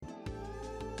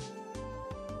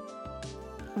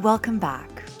Welcome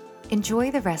back. Enjoy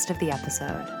the rest of the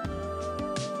episode.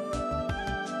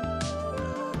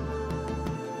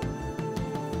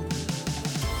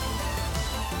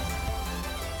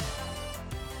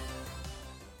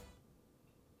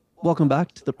 Welcome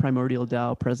back to the Primordial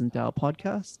Tao Present Tao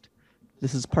podcast.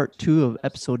 This is part 2 of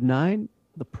episode 9,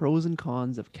 the pros and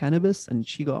cons of cannabis and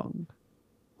Qigong.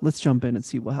 Let's jump in and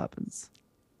see what happens.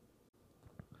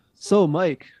 So,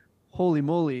 Mike, holy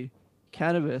moly,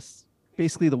 cannabis,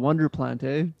 basically the wonder plant,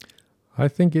 eh? I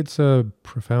think it's a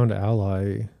profound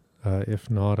ally,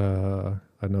 if not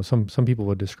I know some people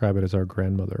would describe it as our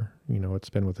grandmother. You know, it's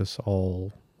been with us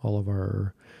all of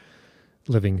our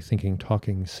living, thinking,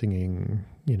 talking, singing,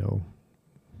 you know,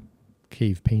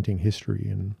 cave painting history.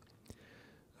 And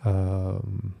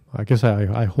I guess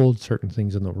I hold certain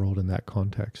things in the world in that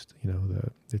context, you know,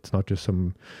 that it's not just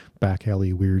some back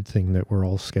alley weird thing that we're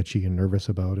all sketchy and nervous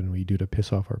about and we do to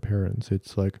piss off our parents.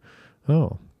 It's like,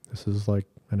 oh, this is like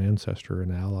an ancestor,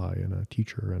 an ally, and a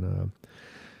teacher, and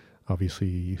obviously,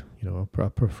 you know, a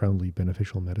profoundly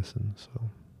beneficial medicine. So,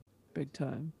 big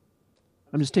time.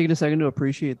 I'm just taking a second to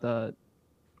appreciate that,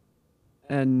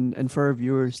 and for our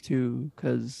viewers too,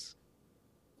 because,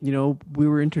 you know, we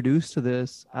were introduced to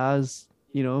this as,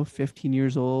 you know, 15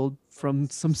 years old from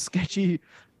some sketchy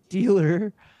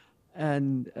dealer,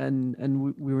 and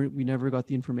we never got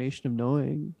the information of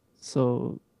knowing.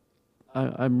 So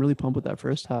I'm really pumped with that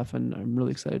first half, and I'm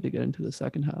really excited to get into the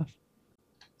second half.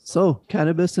 So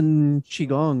cannabis and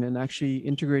Qigong, and actually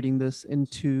integrating this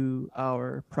into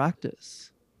our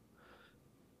practice.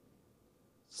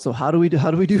 So how do we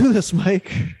do this,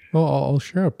 Mike? well, I'll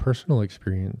share a personal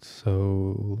experience.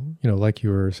 So, you know, like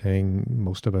you were saying,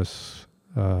 most of us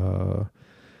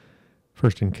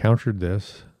first encountered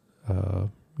this, you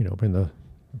know,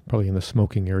 probably in the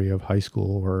smoking area of high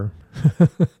school, or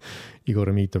you go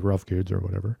to meet the rough kids or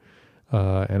whatever.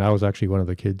 And I was actually one of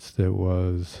the kids that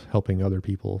was helping other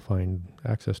people find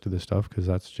access to this stuff, because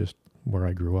that's just where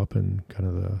I grew up and kind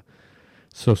of the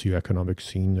socioeconomic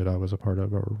scene that I was a part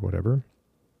of or whatever.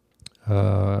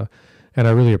 And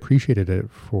I really appreciated it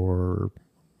for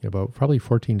about probably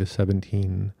 14 to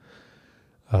 17,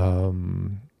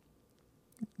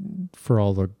 for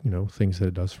all the, you know, things that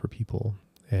it does for people.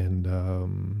 And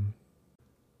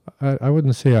I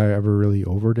wouldn't say I ever really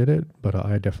overdid it, but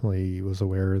I definitely was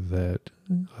aware that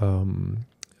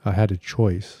I had a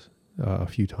choice a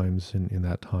few times in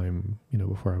that time, you know,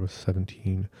 before I was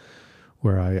 17,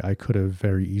 where I could have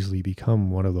very easily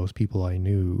become one of those people I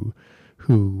knew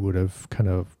who would have kind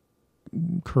of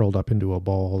curled up into a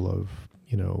ball of,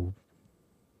 you know,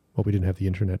 well, we didn't have the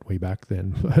internet way back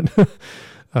then, but,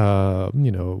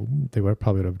 you know, they would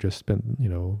probably have just spent, you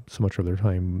know, so much of their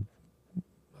time.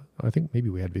 I think maybe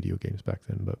we had video games back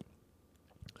then, but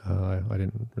I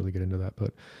didn't really get into that.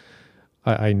 But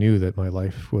I knew that my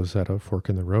life was at a fork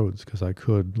in the roads, because I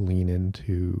could lean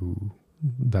into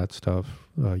that stuff,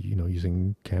 you know,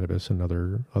 using cannabis and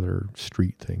other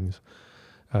street things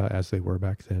as they were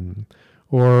back then.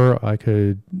 Or I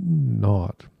could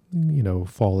not, you know,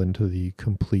 fall into the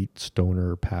complete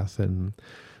stoner path and,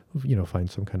 you know, find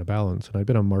some kind of balance. And I'd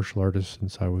been a martial artist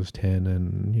since I was 10,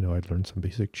 and, you know, I'd learned some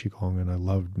basic Qigong, and I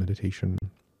loved meditation.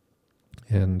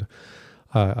 And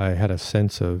I had a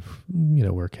sense of, you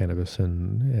know, where cannabis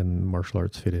and martial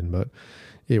arts fit in, but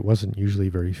it wasn't usually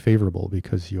very favorable,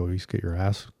 because you always get your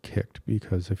ass kicked,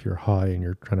 because if you're high and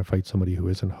you're trying to fight somebody who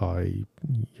isn't high,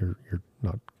 you're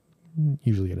not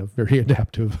usually in a very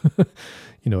adaptive,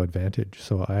 you know, advantage.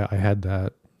 So I had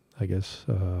that, I guess,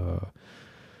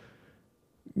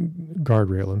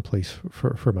 guardrail in place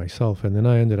for myself. And then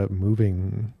I ended up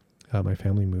moving, my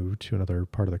family moved to another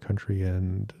part of the country,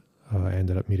 and I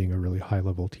ended up meeting a really high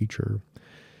level teacher.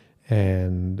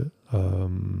 And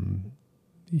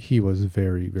he was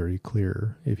very, very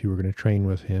clear. If you were going to train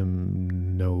with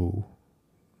him, no,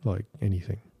 like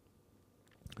anything.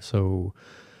 So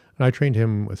I trained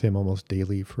with him almost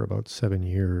daily for about 7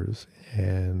 years.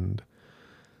 And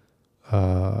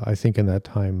I think in that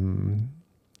time,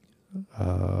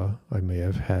 I may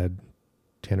have had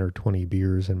 10 or 20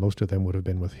 beers, and most of them would have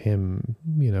been with him,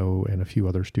 you know, and a few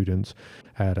other students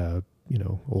at a, you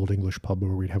know, old English pub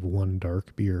where we'd have one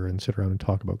dark beer and sit around and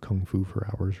talk about kung fu for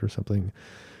hours or something,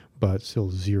 but still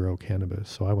zero cannabis.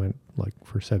 So I went like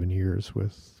for 7 years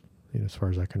with, you know, as far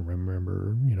as I can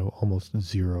remember, you know, almost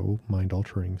zero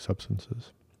mind-altering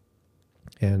substances.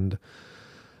 And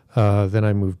then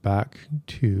I moved back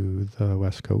to the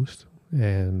West Coast,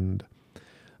 and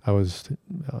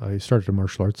I started a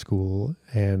martial arts school,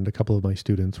 and a couple of my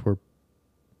students were,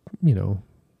 you know,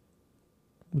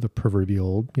 the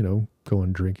proverbial, go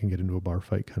and drink and get into a bar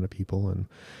fight kind of people. And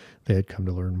they had come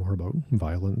to learn more about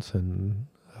violence. And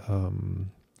I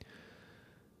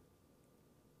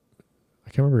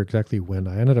can't remember exactly when.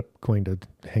 I ended up going to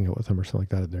hang out with them or something like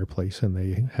that at their place, and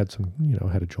they had some,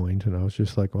 had a joint, and I was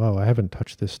just like, wow, I haven't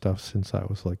touched this stuff since I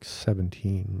was like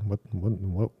 17. What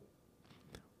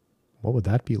would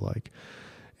that be like?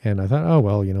 And I thought, oh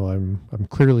well, I'm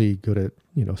clearly good at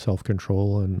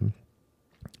self-control, and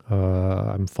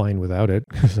I'm fine without it,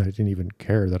 because I didn't even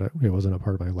care that it wasn't a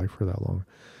part of my life for that long,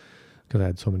 because I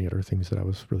had so many other things that I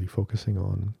was really focusing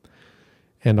on.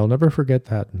 And I'll never forget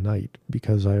that night,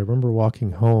 because I remember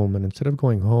walking home, and instead of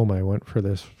going home, I went for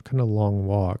this kind of long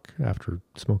walk after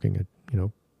smoking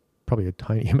probably a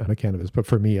tiny amount of cannabis. But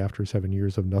for me, after 7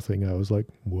 years of nothing, I was like,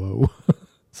 whoa,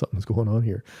 something's going on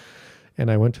here. And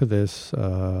I went to this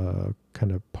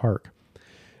kind of park,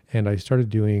 and I started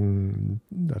doing,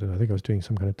 I don't know, I think I was doing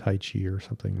some kind of Tai Chi or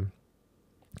something.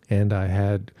 And I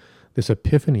had this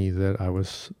epiphany that I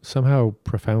was somehow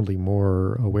profoundly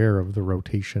more aware of the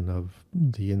rotation of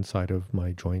the inside of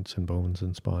my joints and bones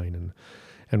and spine.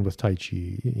 And with Tai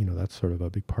Chi, that's sort of a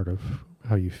big part of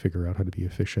how you figure out how to be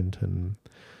efficient and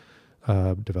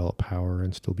develop power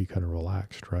and still be kind of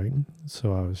relaxed, right?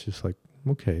 So I was just like,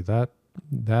 okay, that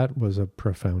was a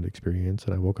profound experience.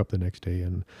 And I woke up the next day,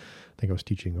 and I think I was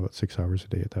teaching about 6 hours a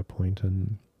day at that point.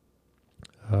 And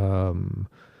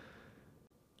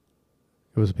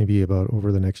it was maybe about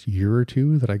over the next year or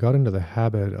two that I got into the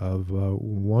habit of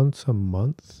once a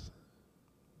month,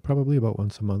 probably about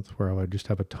once a month, where I would just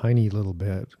have a tiny little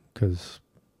bit, because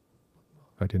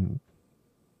I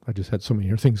just had so many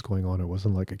other things going on. It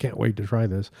wasn't like, I can't wait to try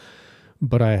this.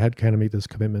 But I had kind of made this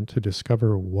commitment to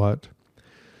discover what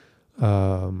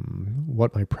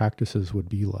my practices would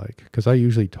be like. Because I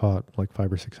usually taught like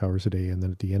 5 or 6 hours a day. And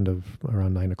then at the end of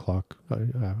around 9 o'clock,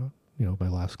 my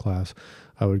last class,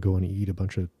 I would go and eat a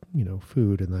bunch of,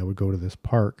 food, and I would go to this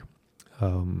park,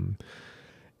 and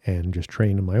just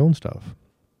train in my own stuff.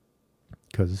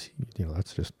 Because,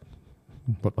 that's just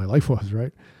what my life was,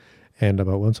 right? And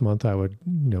about once a month, I would,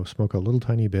 smoke a little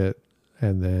tiny bit,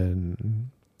 and then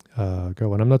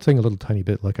go. And I'm not saying a little tiny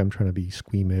bit like I'm trying to be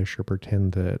squeamish or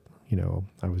pretend that,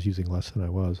 I was using less than I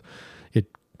was. It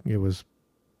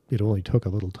only took a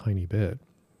little tiny bit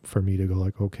for me to go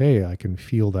like, okay, I can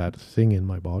feel that thing in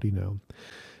my body now.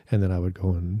 And then I would go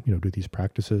and, do these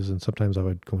practices. And sometimes I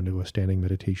would go into a standing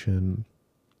meditation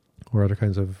or other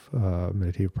kinds of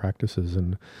meditative practices.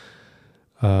 And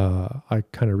I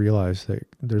kind of realized that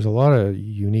there's a lot of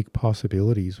unique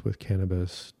possibilities with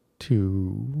cannabis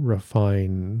to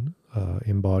refine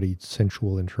embodied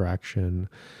sensual interaction,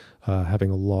 having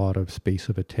a lot of space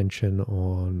of attention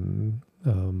on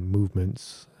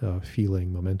movements,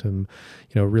 feeling, momentum,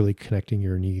 really connecting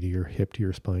your knee to your hip, to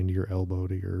your spine, to your elbow,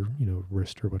 to your,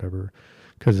 wrist or whatever,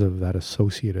 because of that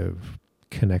associative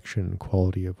connection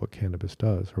quality of what cannabis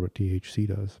does, or what THC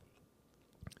does.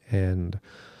 And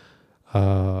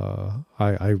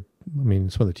I mean,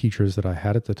 some of the teachers that I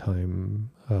had at the time,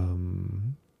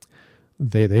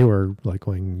 they were like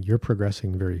going, you're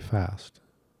progressing very fast.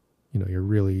 You're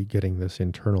really getting this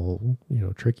internal,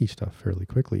 tricky stuff fairly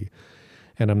quickly.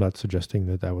 And I'm not suggesting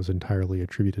that that was entirely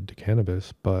attributed to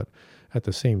cannabis, but at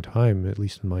the same time, at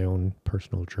least in my own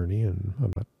personal journey, and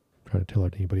I'm not trying to tell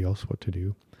anybody else what to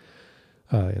do,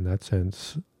 in that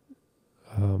sense,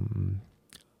 I'm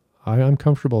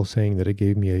comfortable saying that it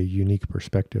gave me a unique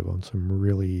perspective on some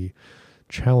really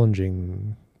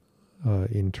challenging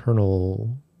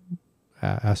internal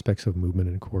aspects of movement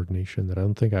and coordination that I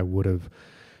don't think I would have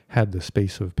had the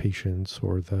space of patience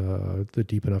or the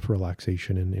deep enough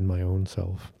relaxation in my own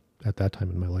self at that time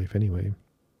in my life anyway,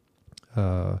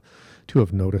 to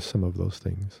have noticed some of those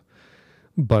things.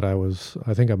 But I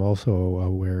think I'm also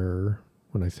aware,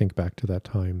 when I think back to that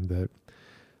time, that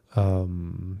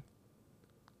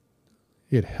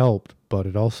it helped, but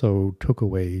it also took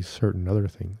away certain other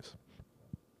things.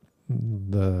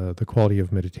 The quality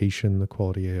of meditation, the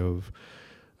quality of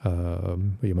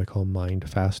what you might call mind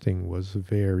fasting was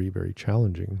very, very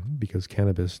challenging, because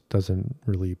cannabis doesn't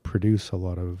really produce a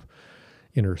lot of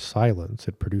inner silence.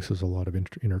 It produces a lot of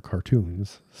inner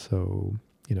cartoons. So,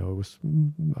 it was,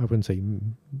 I wouldn't say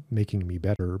making me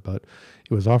better, but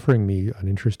it was offering me an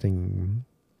interesting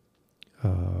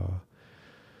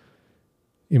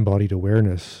embodied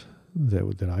awareness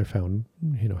that I found,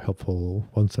 helpful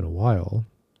once in a while.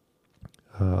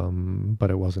 But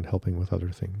it wasn't helping with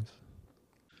other things.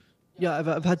 Yeah,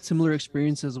 I've had similar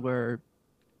experiences where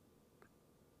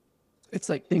it's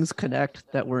like things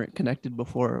connect that weren't connected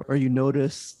before, or you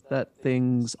notice that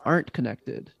things aren't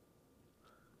connected.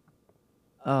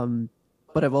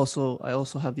 But I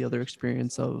also have the other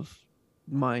experience of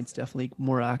mine's definitely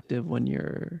more active when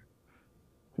you're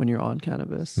on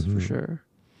cannabis for Mhm. sure.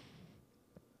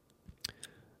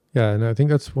 Yeah, and I think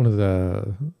that's one of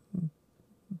the,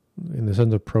 in the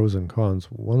sense of pros and cons,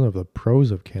 one of the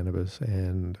pros of cannabis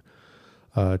and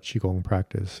qigong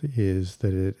practice is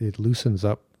that it loosens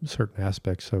up certain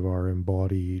aspects of our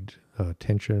embodied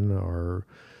tension, our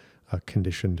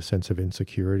conditioned sense of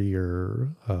insecurity, or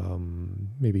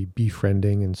maybe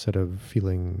befriending instead of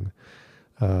feeling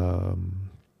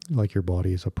like your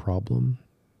body is a problem.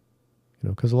 You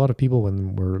know, because a lot of people,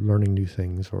 when we're learning new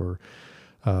things or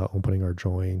opening our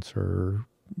joints or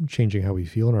changing how we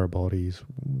feel in our bodies,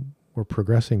 we're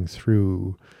progressing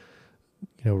through,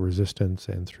 you know, resistance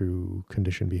and through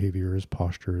conditioned behaviors,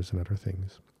 postures, and other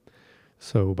things.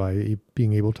 So by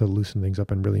being able to loosen things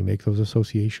up and really make those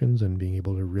associations and being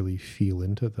able to really feel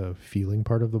into the feeling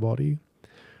part of the body,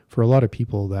 for a lot of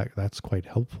people that's quite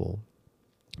helpful.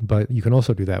 But you can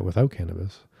also do that without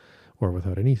cannabis or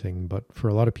without anything. But for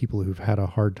a lot of people who've had a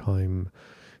hard time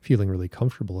feeling really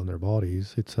comfortable in their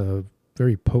bodies, it's a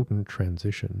very potent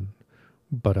transition.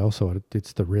 But also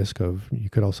it's the risk of,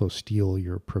 you could also steal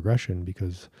your progression,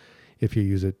 because if you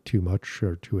use it too much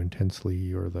or too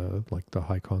intensely, or the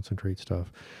high concentrate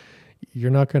stuff,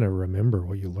 you're not going to remember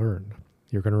what you learned.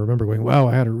 You're going to remember going, wow,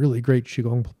 I had a really great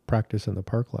qigong practice in the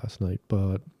park last night,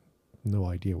 but no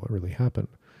idea what really happened.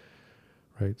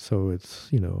 Right? So it's,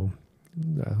 you know,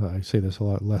 I say this a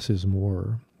lot, less is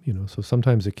more. You know, so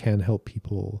sometimes it can help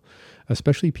people,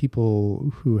 especially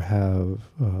people who have,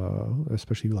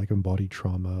 especially like embodied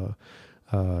trauma,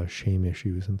 shame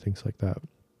issues and things like that.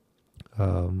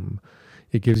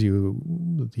 It gives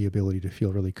you the ability to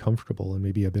feel really comfortable and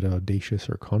maybe a bit audacious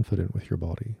or confident with your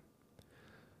body.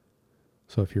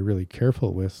 So if you're really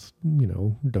careful with, you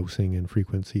know, dosing and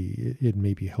frequency, it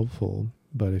may be helpful.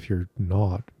 But if you're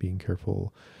not being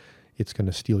careful, it's going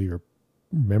to steal your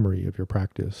memory of your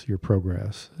practice, your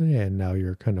progress. And now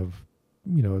you're kind of,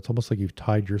 you know, it's almost like you've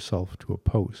tied yourself to a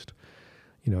post.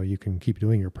 You know, you can keep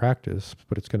doing your practice,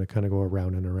 but it's going to kind of go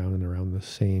around and around and around the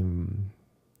same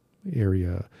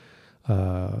area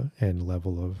and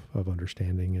level of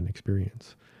understanding and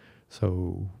experience.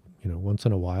 So, you know, once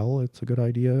in a while, it's a good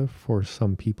idea for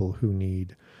some people who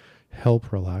need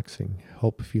help relaxing,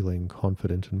 help feeling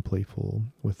confident and playful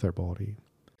with their body.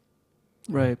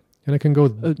 Right. And it can go,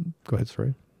 go ahead,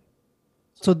 sorry.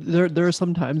 So there are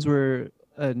some times where,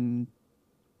 and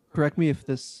correct me if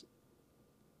let's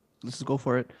just go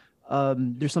for it.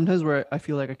 There's sometimes where I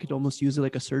feel like I could almost use it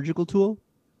like a surgical tool,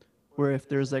 where if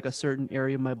there's like a certain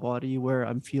area of my body where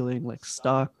I'm feeling like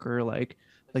stuck or like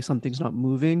something's not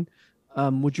moving,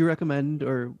 would you recommend,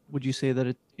 or would you say that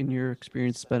it, in your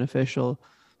experience, is beneficial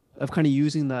of kind of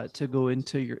using that to go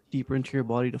into your deeper into your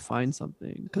body to find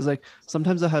something? Because like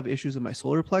sometimes I have issues in my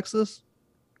solar plexus,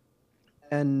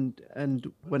 and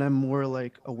when I'm more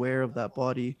like aware of that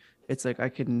body, it's like I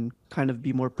can kind of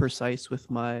be more precise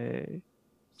with my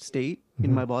state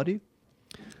in my body.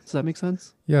 Does that make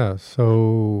sense? Yeah.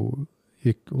 So,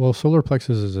 well, solar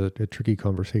plexus is a tricky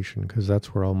conversation, because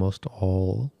that's where almost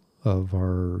all of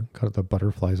our kind of the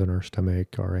butterflies in our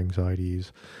stomach, our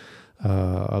anxieties,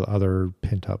 other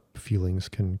pent up feelings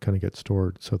can kind of get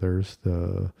stored. So there's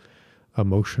the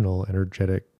emotional,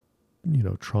 energetic, you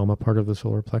know, trauma part of the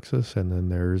solar plexus, and then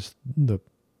there's the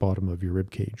bottom of your rib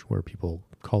cage, where people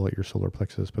call it your solar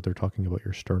plexus, but they're talking about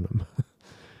your sternum.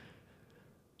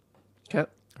 Okay.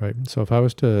 Right. So if I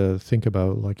was to think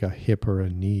about like a hip or a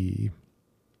knee,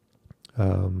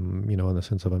 you know, in the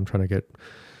sense of I'm trying to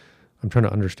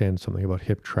understand something about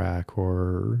hip track,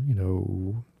 or, you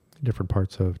know, different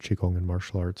parts of Qigong and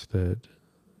martial arts that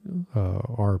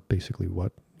are basically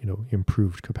what, you know,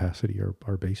 improved capacity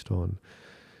are based on.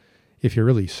 If you're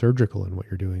really surgical in what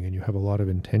you're doing, and you have a lot of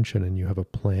intention, and you have a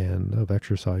plan of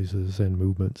exercises and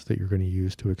movements that you're going to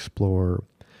use to explore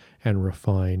and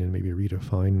refine and maybe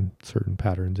redefine certain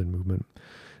patterns in movement,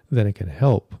 then it can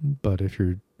help. But if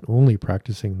you're only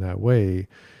practicing that way,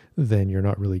 then you're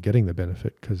not really getting the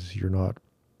benefit, because you're not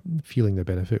feeling the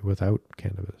benefit without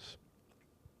cannabis.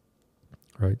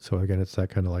 Right? So again, it's that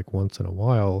kind of like once in a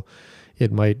while,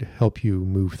 it might help you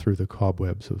move through the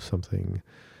cobwebs of something.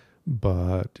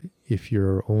 But if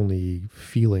you're only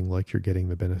feeling like you're getting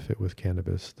the benefit with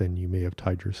cannabis, then you may have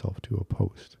tied yourself to a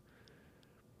post.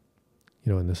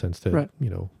 You know, in the sense that, Right.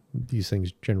 you know, these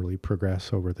things generally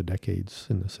progress over the decades,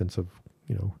 in the sense of,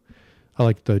 you know, I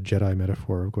like the Jedi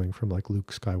metaphor of going from like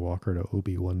Luke Skywalker to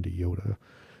Obi-Wan to Yoda.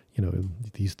 You know,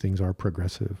 these things are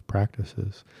progressive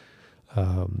practices.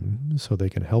 So they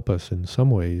can help us in some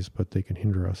ways, but they can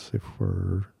hinder us if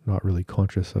we're not really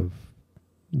conscious of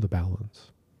the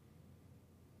balance.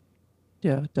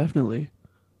 Yeah, definitely.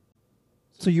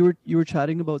 So you were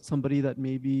chatting about somebody that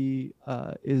maybe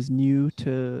is new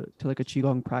to like a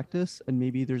qigong practice, and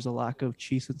maybe there's a lack of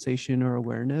qi sensation or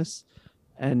awareness,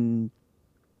 and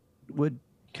would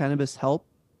cannabis help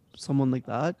someone like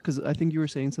that? Because I think you were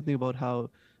saying something about how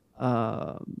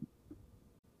um,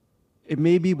 it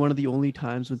may be one of the only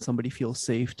times when somebody feels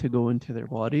safe to go into their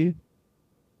body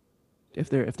if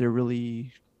they're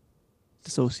really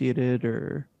dissociated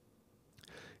or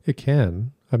It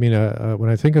can. I mean, when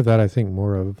I think of that, I think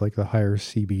more of like the higher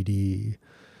CBD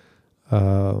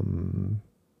um,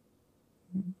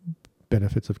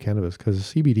 benefits of cannabis, because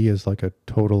CBD is like a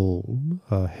total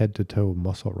head to toe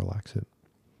muscle relaxant.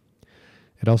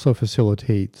 It also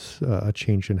facilitates a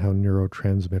change in how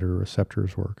neurotransmitter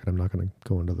receptors work. And I'm not going to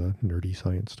go into the nerdy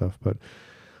science stuff, but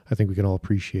I think we can all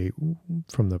appreciate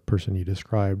from the person you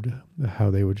described how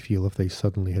they would feel if they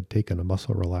suddenly had taken a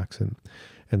muscle relaxant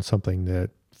and something that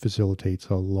facilitates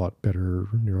a lot better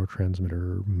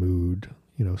neurotransmitter mood,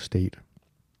 state,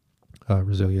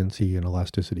 resiliency and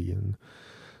elasticity and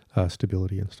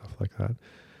stability and stuff like that.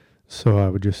 So I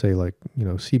would just say, like,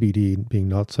 CBD being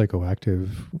not psychoactive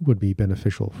would be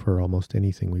beneficial for almost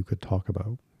anything we could talk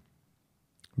about,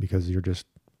 because you're just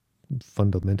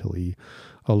fundamentally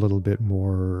a little bit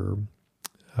more,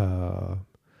 you're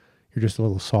just a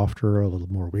little softer, a little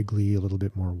more wiggly, a little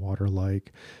bit more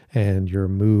water-like, and your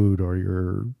mood or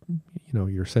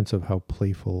your sense of how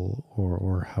playful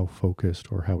or how focused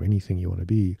or how anything you want to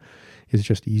be is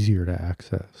just easier to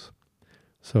access.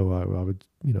 So I would,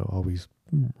 always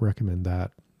recommend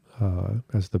that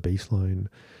as the baseline.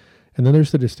 And then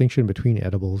there's the distinction between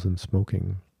edibles and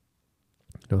smoking.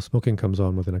 Smoking comes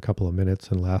on within a couple of minutes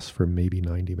and lasts for maybe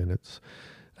 90 minutes.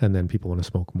 And then people want to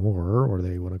smoke more, or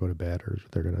they want to go to bed, or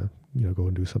they're going to, go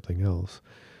and do something else.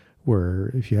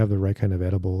 Where if you have the right kind of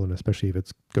edible, and especially if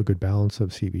it's a good balance of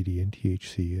CBD and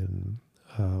THC and,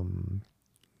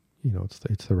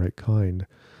 it's the right kind,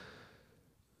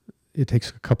 it takes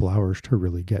a couple hours to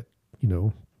really get,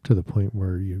 to the point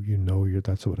where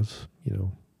that's what it's,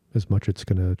 as much it's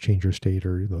going to change your state,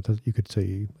 or, you could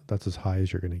say that's as high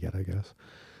as you're going to get, I guess.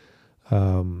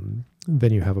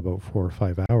 Then you have about 4 or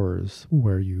 5 hours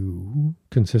where you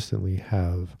consistently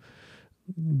have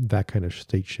that kind of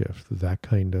state shift, that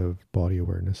kind of body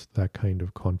awareness, that kind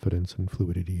of confidence and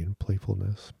fluidity and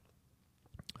playfulness.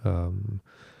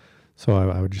 So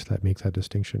I would just make that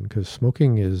distinction, because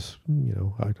smoking is,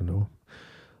 I don't know.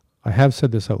 I have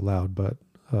said this out loud, but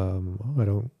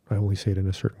I only say it in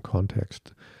a certain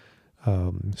context.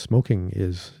 Smoking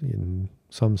is, in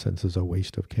some senses, a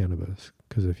waste of cannabis,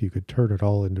 because if you could turn it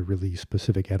all into really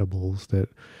specific edibles that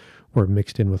were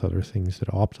mixed in with other things that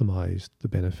optimized the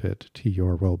benefit to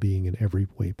your well-being in every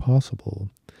way possible,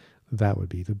 that would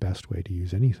be the best way to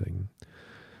use anything.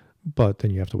 But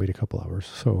then you have to wait a couple hours.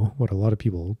 So what a lot of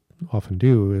people often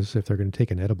do is, if they're going to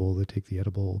take an edible, they take the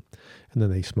edible and then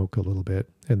they smoke a little bit,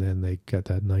 and then they get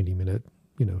that 90-minute,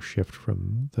 shift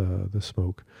from the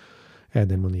smoke. And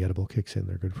then when the edible kicks in,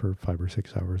 they're good for 5 or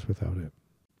 6 hours without it.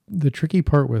 The tricky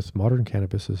part with modern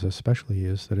cannabis is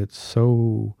that it's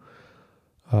so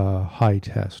high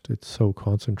test. It's so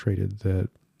concentrated that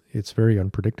it's very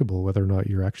unpredictable whether or not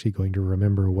you're actually going to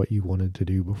remember what you wanted to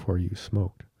do before you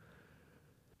smoked.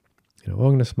 I'm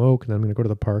going to smoke, and then I'm going to go to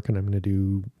the park, and I'm going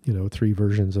to do, 3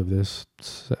 versions of this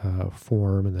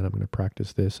form, and then I'm going to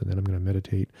practice this, and then I'm going to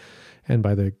meditate. And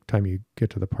by the time you get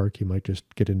to the park, you might just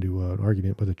get into an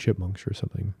argument with the chipmunks or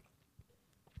something,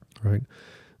 right?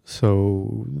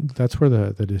 So that's where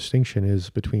the distinction is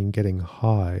between getting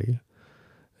high,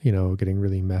 getting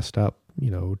really messed up,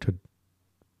 to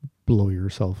blow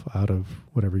yourself out of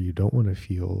whatever you don't want to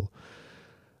feel.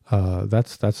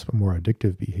 That's more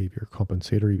addictive behavior,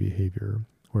 compensatory behavior.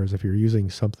 Whereas if you're using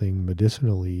something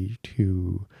medicinally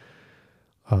to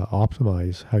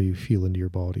optimize how you feel into your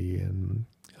body, and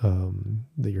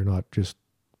that you're not just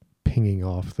pinging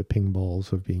off the ping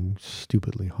balls of being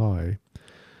stupidly high.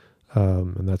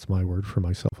 And that's my word for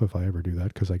myself if I ever do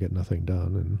that, because I get nothing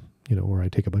done. And, or I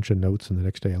take a bunch of notes, and the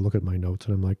next day I look at my notes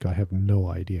and I'm like, I have no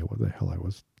idea what the hell I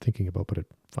was thinking about, but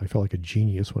I felt like a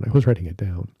genius when I was writing it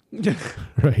down.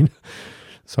 Right?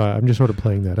 So I'm just sort of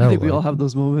playing that out. I think we all have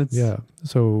those moments. Yeah.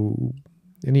 So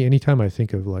anytime I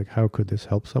think of, like, how could this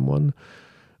help someone,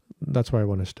 that's why I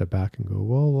want to step back and go,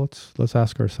 well, let's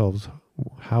ask ourselves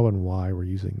how and why we're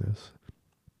using this,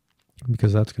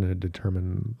 because that's going to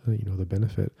determine, the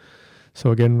benefit.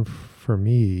 So again, for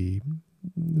me,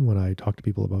 when I talk to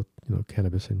people about,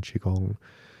 cannabis and Qigong,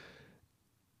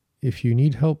 if you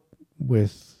need help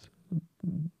with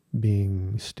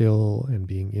being still and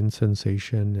being in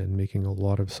sensation and making a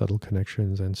lot of subtle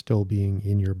connections and still being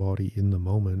in your body in the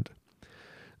moment,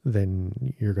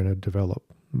 then you're going to develop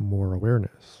more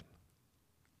awareness.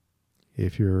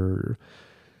 If you're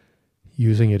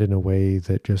using it in a way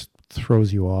that just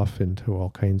throws you off into all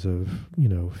kinds of,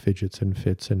 fidgets and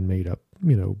fits and made up,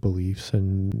 beliefs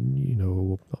and,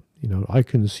 I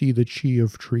can see the chi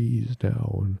of trees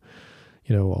now and,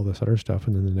 all this other stuff.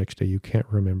 And then the next day you can't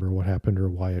remember what happened or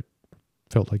why it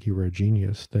felt like you were a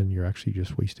genius, then you're actually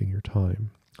just wasting your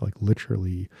time, like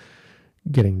literally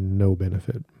getting no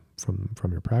benefit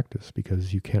from your practice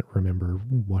because you can't remember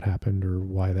what happened or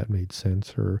why that made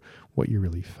sense or what you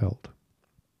really felt.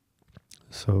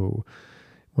 So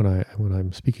when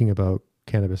I'm speaking about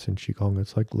cannabis and Qigong,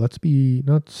 it's like, let's be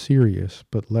not serious,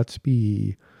 but let's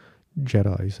be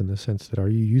Jedis in the sense that, are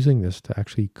you using this to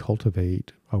actually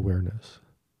cultivate awareness,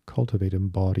 cultivate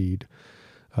embodied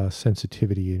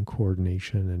sensitivity and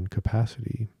coordination and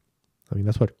capacity? I mean,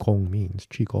 that's what Gong means.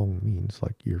 Qigong means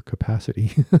like your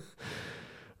capacity,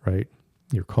 right?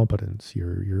 Your competence,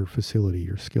 your facility,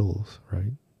 your skills,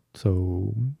 right?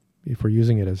 So if we're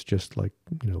using it as just like,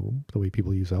 the way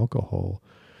people use alcohol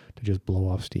to just blow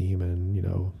off steam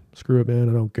and, screw it, man,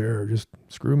 I don't care, just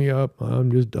screw me up, I'm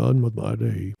just done with my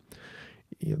day.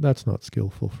 That's not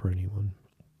skillful for anyone,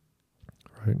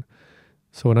 right?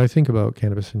 So when I think about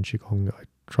cannabis and Qigong, I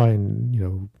try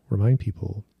and, remind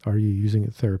people, are you using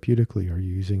it therapeutically? Are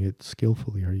you using it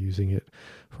skillfully? Are you using it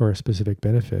for a specific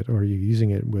benefit? Or are you using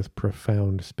it with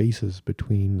profound spaces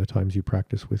between the times you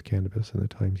practice with cannabis and the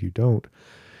times you don't,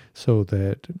 so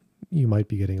that you might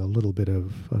be getting a little bit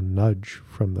of a nudge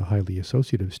from the highly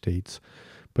associative states,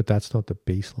 but that's not the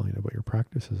baseline of what your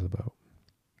practice is about.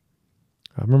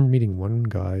 I remember meeting one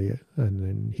guy, and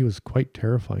then he was quite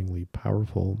terrifyingly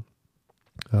powerful.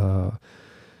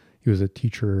 He was a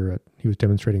teacher. He was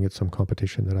demonstrating at some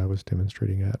competition that I was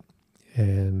demonstrating at.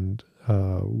 And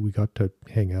we got to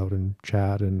hang out and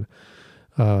chat, and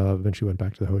eventually went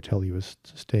back to the hotel he was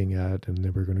staying at, and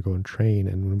then we were going to go and train.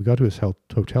 And when we got to his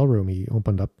hotel room, he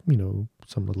opened up,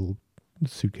 some little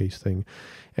suitcase thing,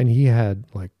 and he had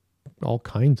like all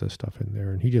kinds of stuff in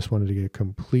there. And he just wanted to get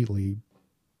completely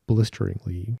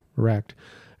blisteringly wrecked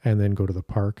and then go to the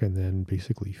park and then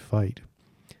basically fight.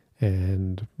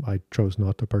 And I chose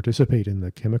not to participate in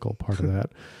the chemical part of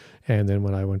that. And then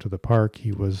when I went to the park,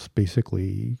 he was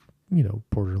basically,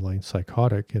 borderline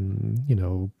psychotic and,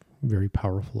 very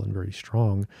powerful and very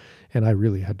strong. And I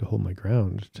really had to hold my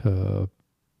ground to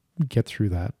get through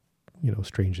that,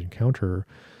 strange encounter,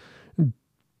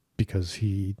 because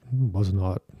he was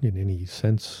not in any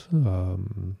sense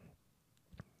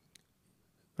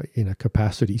in a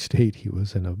capacity state. He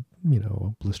was in a,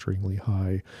 blisteringly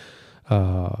high,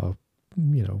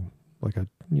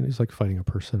 it's like fighting a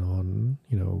person on,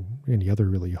 any other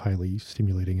really highly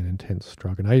stimulating and intense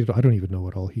drug. And I don't even know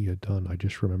what all he had done. I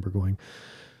just remember going,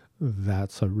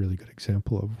 that's a really good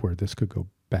example of where this could go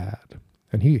bad.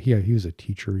 And he was a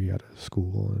teacher. He had a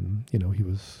school, and, he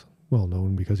was well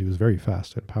known because he was very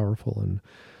fast and powerful and,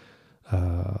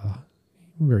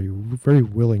 very, very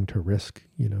willing to risk,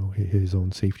 his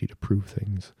own safety to prove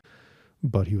things.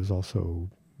 But he was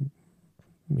also,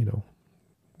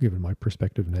 given my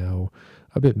perspective now,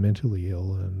 a bit mentally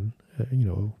ill and,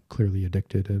 clearly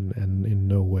addicted and in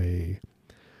no way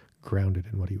grounded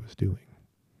in what he was doing.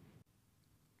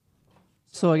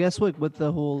 So I guess with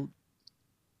the whole,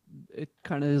 it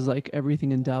kind of is like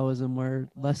everything in Taoism where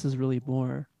less is really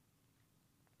more.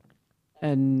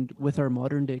 And with our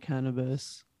modern day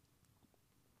cannabis,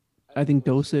 I think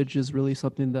dosage is really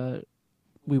something that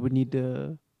we would need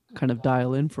to kind of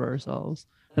dial in for ourselves.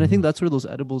 And I think that's where those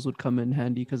edibles would come in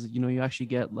handy, because, you actually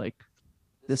get like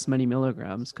this many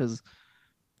milligrams, because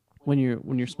when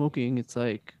you're smoking, it's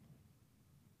like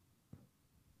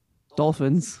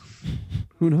dolphins.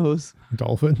 Who knows?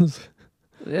 Dolphins?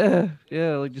 Yeah,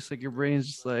 like just like your brain's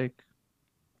just like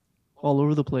all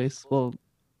over the place. Well,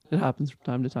 it happens from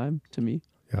time to time to me.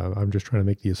 Yeah, I'm just trying to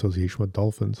make the association with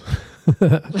dolphins.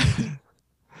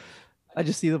 I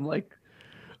just see them like...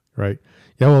 Right.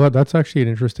 Yeah, well, that's actually an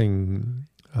interesting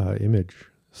image.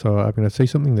 So I'm going to say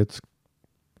something that's,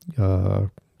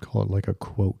 call it like a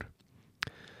quote.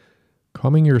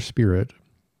 Calming your spirit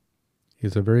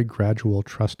is a very gradual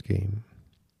trust game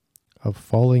of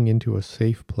falling into a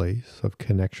safe place of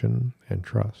connection and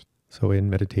trust. So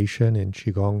in meditation, in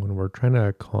Qigong, when we're trying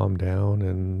to calm down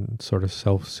and sort of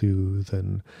self-soothe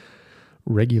and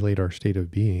regulate our state of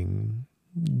being,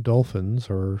 dolphins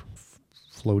are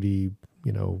floaty,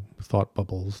 thought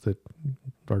bubbles that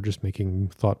are just making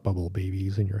thought bubble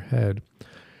babies in your head,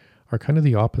 are kind of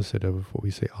the opposite of what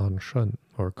we say an shen,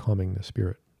 or calming the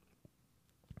spirit.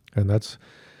 And that's,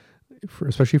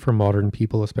 especially for modern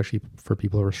people, especially for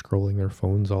people who are scrolling their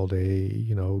phones all day,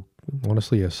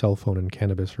 honestly, a cell phone and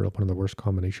cannabis are one of the worst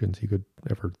combinations you could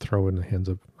ever throw in the hands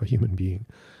of a human being.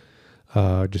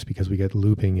 Just because we get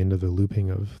looping into the looping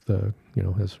of the,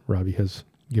 as Ravi has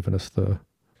given us the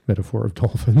metaphor of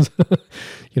dolphins,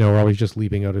 we're always just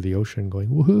leaping out of the ocean going,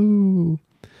 woohoo.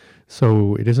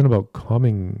 So it isn't about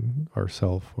calming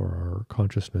ourselves or our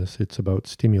consciousness. It's about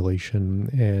stimulation.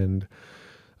 And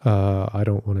I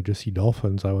don't want to just see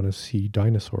dolphins. I want to see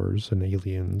dinosaurs and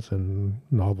aliens and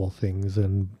novel things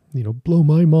and, blow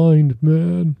my mind,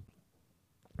 man.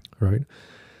 Right?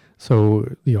 So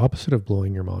the opposite of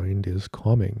blowing your mind is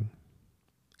calming,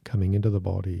 coming into the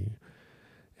body.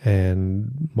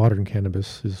 And modern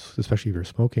cannabis is, especially if you're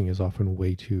smoking, is often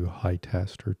way too high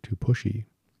test or too pushy.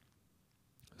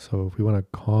 So if we want to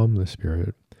calm the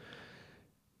spirit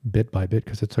bit by bit,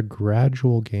 because it's a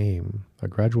gradual game, a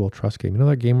gradual trust game. You know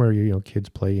that game where kids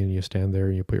play and you stand there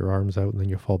and you put your arms out and then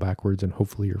you fall backwards and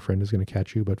hopefully your friend is going to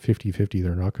catch you, but 50-50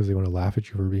 they're not because they want to laugh at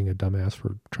you for being a dumbass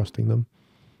for trusting them.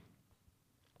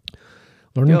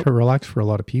 Learning to relax for a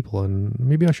lot of people, and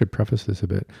maybe I should preface this a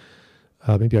bit.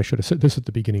 Maybe I should have said this at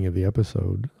the beginning of the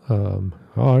episode.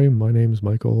 Hi, my name's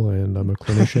Michael, and I'm a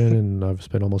clinician, and I've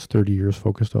spent almost 30 years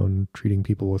focused on treating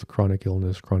people with chronic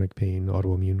illness, chronic pain,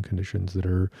 autoimmune conditions that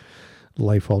are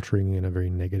life-altering in a very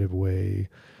negative way,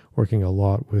 working a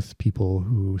lot with people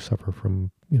who suffer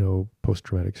from,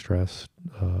 post-traumatic stress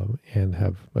and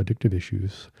have addictive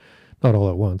issues, not all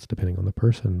at once, depending on the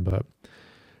person, but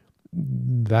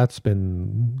that's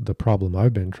been the problem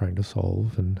I've been trying to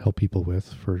solve and help people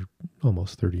with for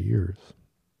almost 30 years.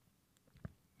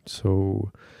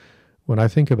 So when I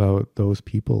think about those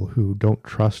people who don't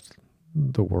trust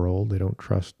the world, they don't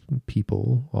trust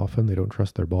people, often they don't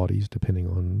trust their bodies, depending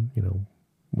on,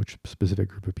 which specific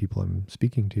group of people I'm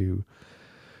speaking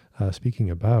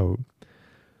about,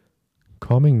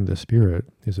 calming the spirit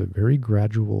is a very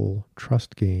gradual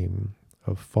trust game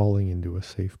of falling into a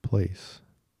safe place.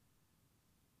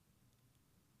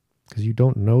 Because you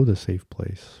don't know the safe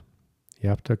place. You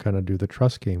have to kind of do the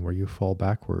trust game where you fall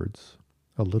backwards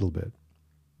a little bit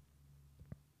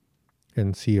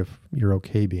and see if you're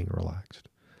okay being relaxed.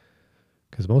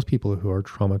 Because most people who are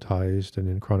traumatized and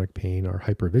in chronic pain are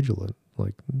hypervigilant.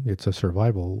 Like, it's a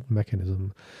survival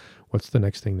mechanism. What's the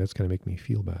next thing that's going to make me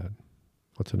feel bad?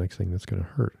 What's the next thing that's going to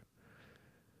hurt?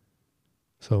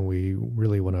 So we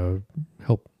really want to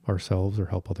help ourselves or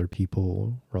help other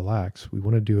people relax. We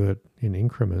want to do it in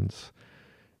increments,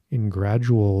 in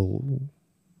gradual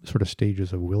sort of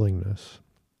stages of willingness.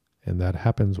 And that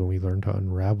happens when we learn to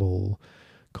unravel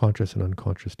conscious and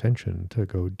unconscious tension, to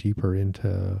go deeper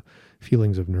into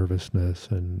feelings of nervousness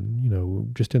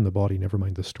and, just in the body, never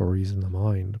mind the stories in the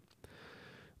mind.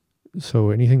 So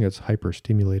anything that's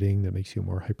hyper-stimulating, that makes you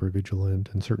more hyper-vigilant,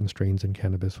 and certain strains in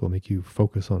cannabis will make you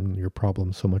focus on your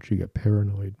problems so much you get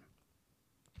paranoid.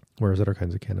 Whereas other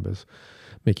kinds of cannabis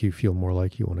make you feel more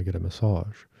like you want to get a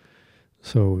massage.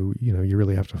 So, you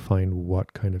really have to find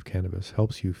what kind of cannabis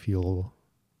helps you feel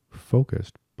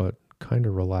focused, but kind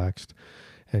of relaxed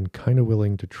and kind of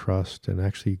willing to trust and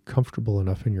actually comfortable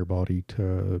enough in your body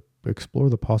to explore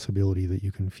the possibility that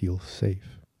you can feel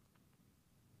safe.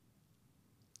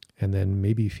 And then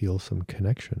maybe feel some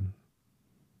connection.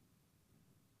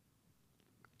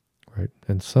 Right?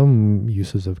 And some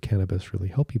uses of cannabis really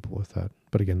help people with that.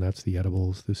 But again, that's the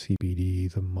edibles, the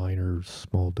CBD, the minor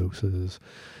small doses,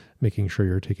 making sure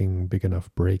you're taking big enough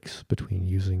breaks between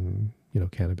using,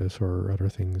 cannabis or other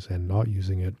things and not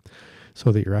using it,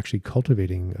 so that you're actually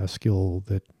cultivating a skill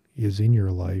that is in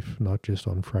your life, not just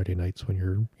on Friday nights when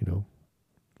you're,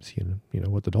 seeing,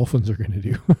 what the dolphins are going to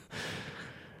do.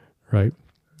 Right?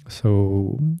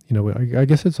 So, I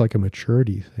guess it's like a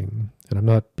maturity thing. And I'm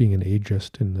not being an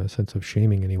ageist in the sense of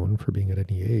shaming anyone for being at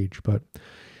any age, but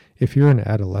if you're an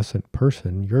adolescent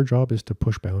person, your job is to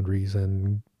push boundaries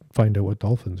and find out what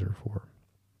dolphins are for.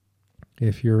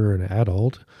 If you're an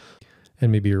adult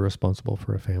and maybe you're responsible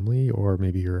for a family, or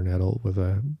maybe you're an adult with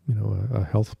a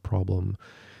health problem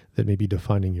that may be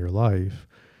defining your life,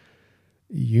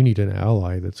 you need an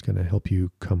ally that's going to help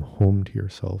you come home to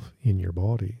yourself in your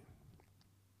body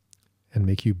and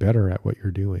make you better at what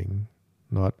you're doing,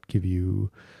 not give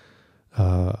you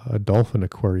a dolphin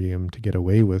aquarium to get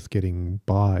away with getting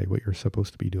by what you're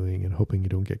supposed to be doing and hoping you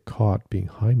don't get caught being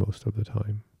high most of the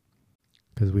time.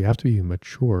 Because we have to be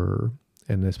mature,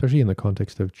 and especially in the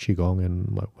context of Qigong and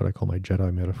what I call my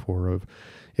Jedi metaphor of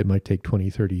it might take 20,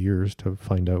 30 years to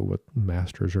find out what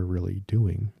masters are really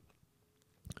doing.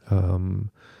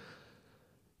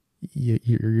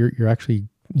 You're actually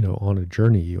on a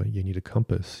journey, you need a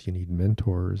compass, you need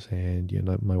mentors, and you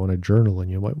might want to journal,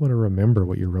 and you might want to remember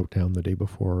what you wrote down the day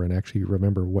before and actually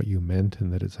remember what you meant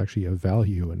and that it's actually a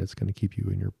value and it's going to keep you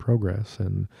in your progress,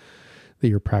 and that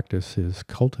your practice is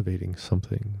cultivating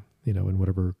something, in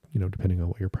whatever, depending on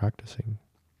what you're practicing,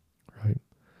 right?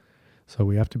 So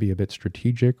we have to be a bit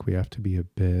strategic. We have to be a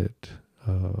bit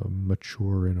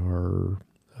mature in our,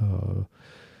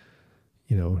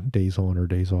 days on or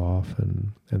days off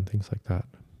and things like that.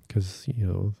 Because,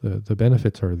 the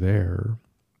benefits are there,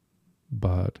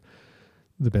 but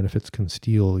the benefits can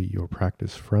steal your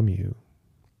practice from you.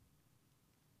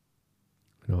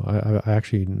 I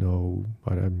actually know,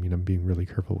 I'm being really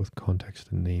careful with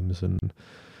context and names and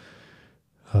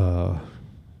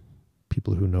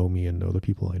people who know me and know the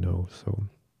people I know. So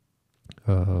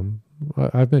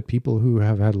I've met people who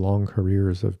have had long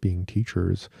careers of being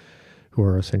teachers who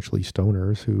are essentially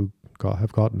stoners who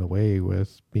have gotten away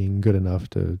with being good enough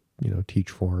to, teach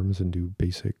forms and do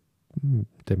basic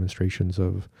demonstrations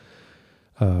of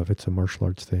if it's a martial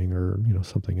arts thing or,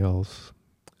 something else.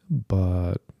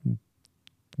 But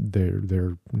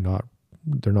they're not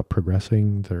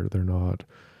progressing. They're not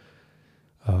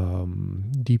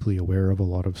deeply aware of a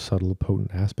lot of subtle,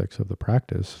 potent aspects of the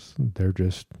practice. They're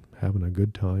just having a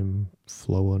good time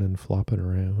flowing and flopping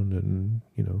around and,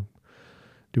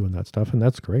 doing that stuff. And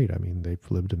that's great. I mean, they've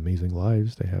lived amazing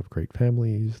lives. They have great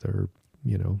families. They're,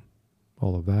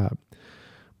 all of that.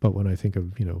 But when I think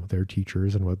of, their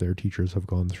teachers and what their teachers have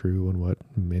gone through and what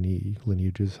many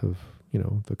lineages have,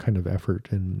 the kind of effort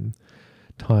and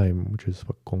time, which is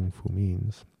what Kung Fu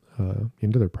means,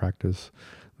 into their practice,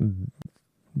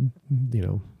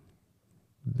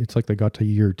 it's like they got to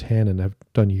year 10 and have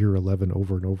done year 11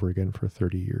 over and over again for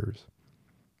 30 years.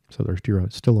 So they're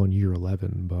still on year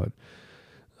 11, but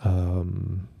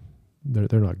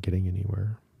they're not getting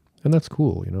anywhere. And that's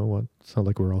cool, what? It's not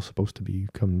like we're all supposed to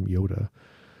become Yoda.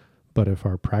 But if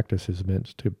our practice is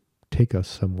meant to take us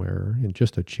somewhere in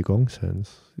just a Qigong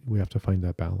sense, we have to find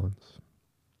that balance.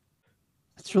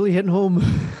 It's really hitting home.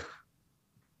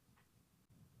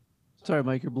 Sorry,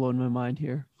 Mike, you're blowing my mind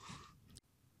here.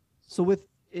 So with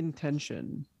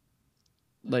intention,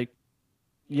 like,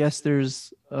 yes,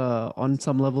 there's on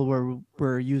some level where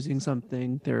we're using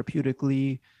something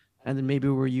therapeutically, and then maybe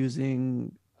we're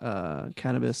using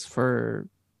cannabis for,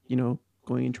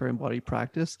 going into our embodied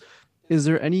practice. Is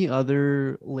there any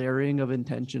other layering of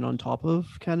intention on top of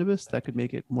cannabis that could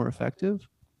make it more effective?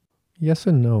 Yes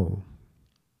and no.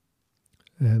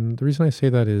 And the reason I say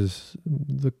that is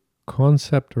the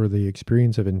concept or the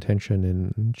experience of intention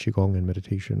in Qigong and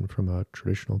meditation from a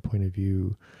traditional point of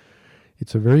view,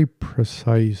 it's a very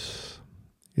precise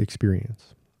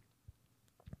experience,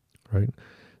 right?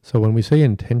 So when we say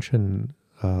intention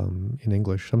in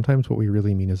English, sometimes what we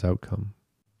really mean is outcome.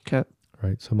 Okay.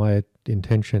 Right. So my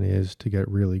intention is to get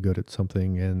really good at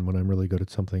something, and when I'm really good at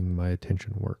something, my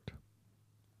intention worked.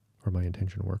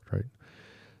 Right?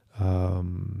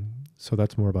 So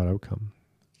that's more about outcome.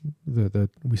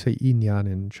 We say yin yang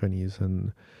in Chinese,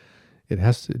 and it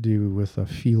has to do with a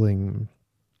feeling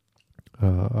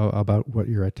about what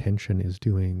your attention is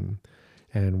doing,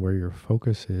 and where your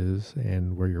focus is,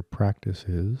 and where your practice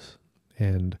is,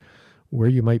 and where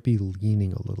you might be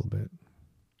leaning a little bit.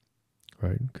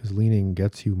 Right? Because leaning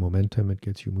gets you momentum, it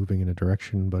gets you moving in a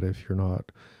direction, but if you're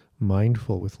not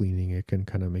mindful with leaning, it can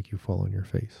kind of make you fall on your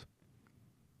face.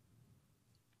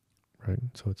 Right?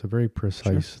 So it's a very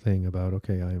precise thing about,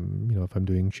 okay, if I'm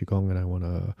doing Qigong and I want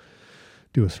to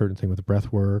do a certain thing with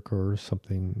breath work or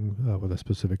something with a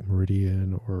specific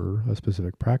meridian or a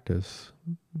specific practice,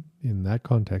 in that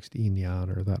context, yin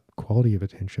yang, or that quality of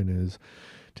attention, is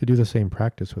to do the same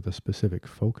practice with a specific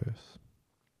focus.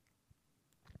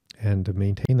 And to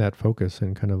maintain that focus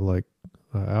and kind of like,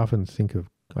 I often think of,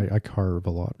 I carve a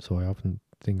lot, so I often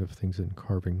think of things in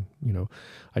carving,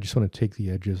 I just want to take the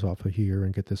edges off of here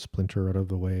and get this splinter out of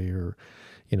the way, or,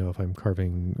 if I'm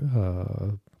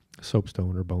carving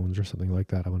soapstone or bones or something like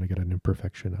that, I want to get an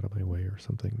imperfection out of my way or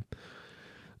something.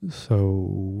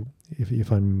 So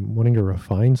if I'm wanting to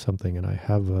refine something and I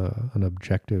have an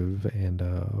objective and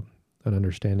an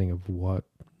understanding of what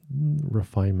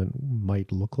refinement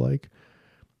might look like,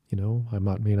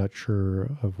 I'm may not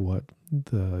sure of what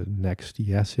the next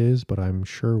yes is, but I'm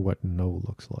sure what no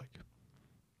looks like.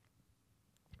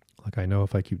 Like, I know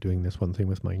if I keep doing this one thing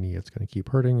with my knee, it's going to keep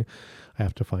hurting. I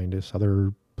have to find this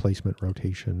other placement,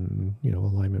 rotation,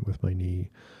 alignment with my knee.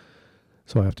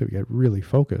 So I have to get really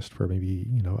focused for maybe,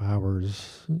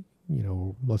 hours,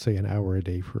 let's say an hour a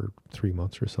day for 3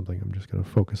 months or something. I'm just going to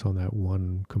focus on that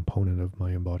one component of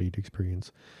my embodied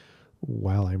experience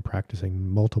while I'm practicing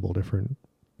multiple different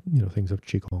things of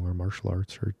qigong or martial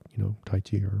arts or tai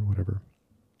chi or whatever,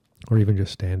 or even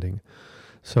just standing.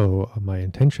 So my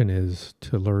intention is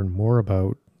to learn more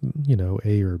about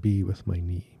A or B with my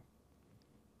knee.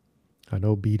 I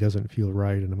know B doesn't feel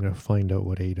right, and I'm going to find out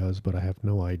what A does, but I have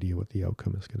no idea what the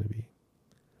outcome is going to be.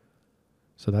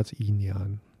 So that's yin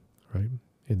yang, right?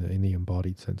 In the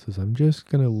embodied senses, I'm just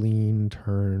going to lean,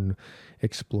 turn,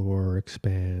 explore,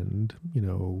 expand,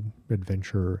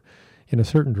 adventure in a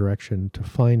certain direction to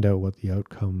find out what the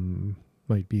outcome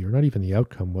might be, or not even the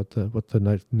outcome, what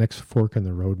the next fork in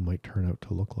the road might turn out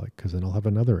to look like, because then I'll have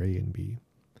another A and B,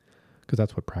 because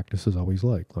that's what practice is always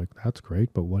like, that's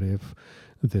great, but what if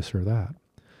this or that?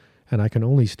 And I can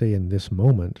only stay in this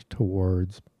moment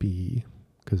towards B,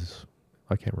 because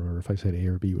I can't remember if I said A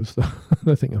or B was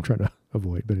the thing I'm trying to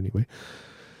avoid, but anyway.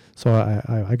 So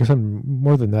I guess I'm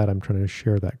more than that, I'm trying to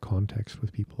share that context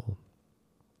with people.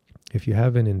 If you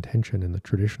have an intention in the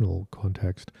traditional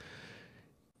context,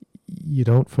 you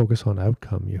don't focus on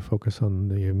outcome, you focus on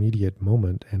the immediate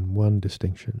moment and one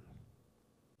distinction.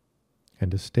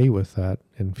 And to stay with that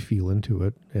and feel into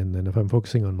it. And then if I'm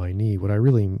focusing on my knee, what I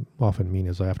really often mean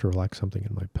is I have to relax something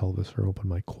in my pelvis or open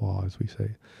my quad, as we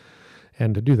say.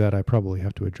 And to do that, I probably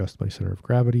have to adjust my center of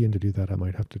gravity. And to do that, I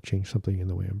might have to change something in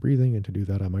the way I'm breathing. And to do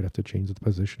that, I might have to change the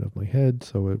position of my head.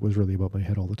 So it was really about my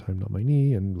head all the time, not my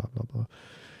knee, and blah, blah,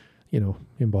 blah.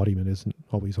 Embodiment isn't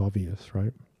always obvious,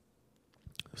 right?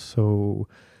 So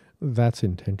that's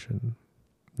intention,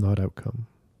 not outcome.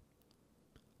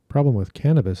 Problem with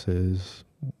cannabis is,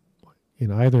 in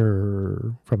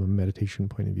either from a meditation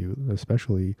point of view,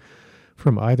 especially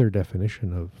from either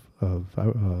definition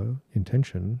of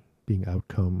intention being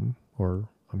outcome, or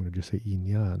I'm going to just say yin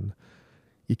yang,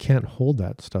 you can't hold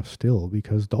that stuff still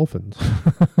because dolphins.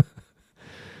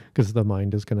 Because the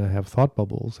mind is going to have thought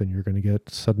bubbles, and you're going to get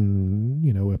sudden,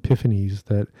 epiphanies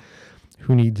that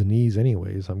who needs knees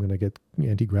anyways? I'm going to get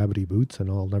anti-gravity boots, and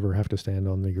I'll never have to stand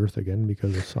on the earth again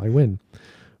because I win.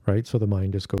 Right? So the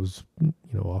mind just goes,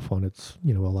 off on its,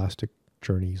 elastic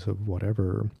journeys of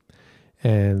whatever.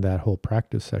 And that whole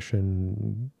practice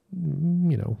session,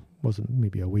 wasn't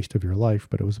maybe a waste of your life,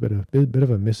 but it was a bit of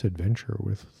a misadventure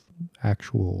with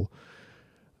actual,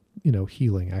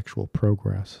 healing, actual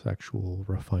progress, actual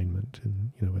refinement,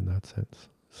 and, in that sense.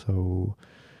 So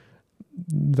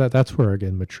that's where,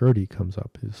 again, maturity comes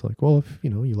up. Is like, well, if,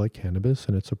 you like cannabis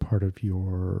and it's a part of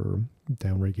your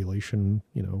downregulation,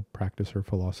 practice or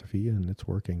philosophy, and it's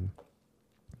working,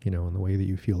 in the way that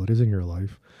you feel it is in your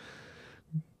life,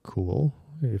 cool.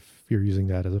 If you're using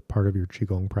that as a part of your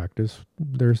Qigong practice,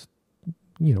 there's,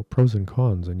 pros and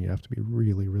cons, and you have to be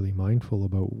really, really mindful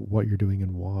about what you're doing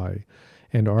and why.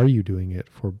 And are you doing it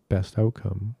for best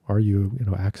outcome? Are you,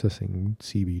 accessing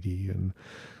CBD and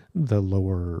the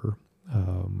lower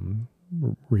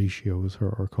ratios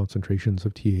or concentrations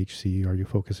of THC? Are you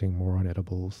focusing more on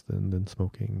edibles than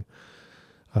smoking?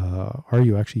 Are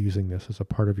you actually using this as a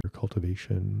part of your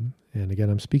cultivation? And again,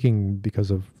 I'm speaking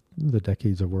because of the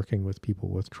decades of working with people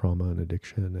with trauma and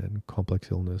addiction and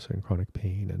complex illness and chronic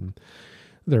pain, and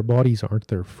their bodies aren't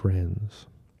their friends.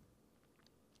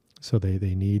 So they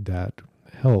need that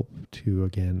help to,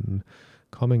 again,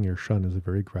 calming your shun is a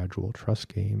very gradual trust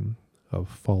game of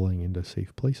falling into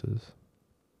safe places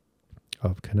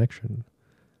of connection.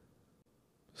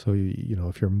 So,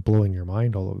 if you're blowing your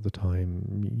mind all of the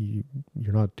time,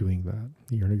 you're not doing that.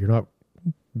 You're not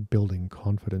building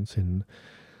confidence in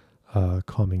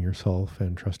calming yourself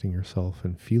and trusting yourself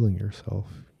and feeling yourself.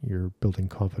 You're building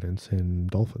confidence in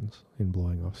dolphins, in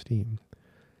blowing off steam.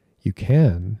 You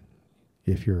can,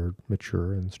 if you're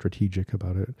mature and strategic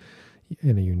about it,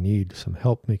 and you need some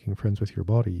help making friends with your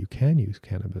body, you can use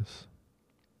cannabis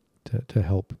to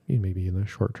help, maybe in the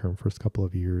short term, first couple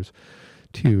of years,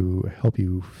 to help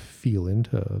you feel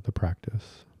into the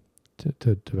practice,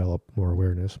 to develop more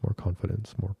awareness, more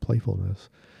confidence, more playfulness.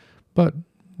 But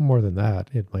more than that,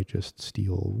 it might just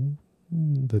steal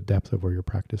the depth of where your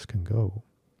practice can go.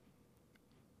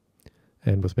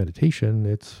 And with meditation,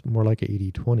 it's more like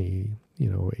 80-20,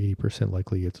 80%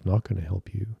 likely it's not going to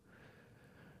help you,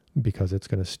 because it's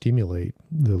going to stimulate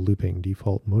the looping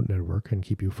default mode network and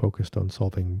keep you focused on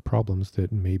solving problems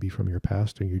that may be from your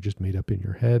past and you just made up in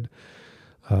your head.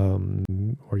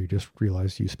 Or you just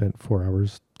realized you spent 4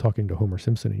 hours talking to Homer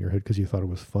Simpson in your head because you thought it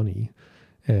was funny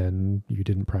and you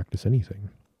didn't practice anything.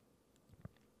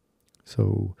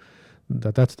 So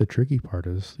that's the tricky part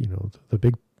is, the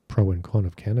big pro and con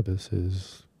of cannabis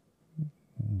is,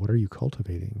 what are you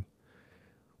cultivating?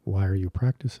 Why are you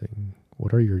practicing?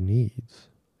 What are your needs?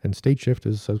 And state shift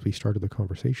is, as we started the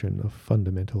conversation, a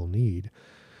fundamental need.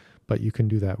 But you can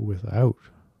do that without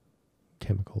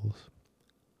chemicals.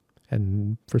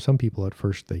 And for some people at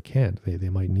first they can't. They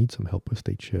might need some help with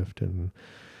state shift and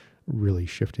really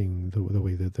shifting the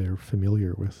way that they're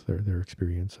familiar with their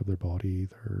experience of their body,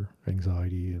 their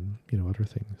anxiety, and other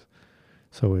things.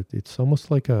 So it's almost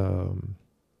like I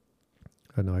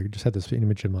don't know, I just had this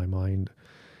image in my mind.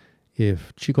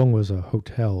 If Qigong was a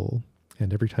hotel,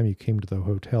 and every time you came to the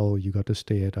hotel, you got to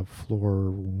stay at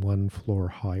one floor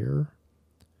higher,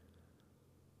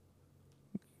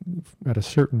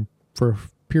 for a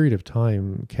period of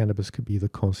time, cannabis could be the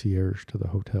concierge to the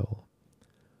hotel.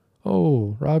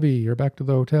 Oh, Robbie, you're back to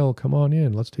the hotel. Come on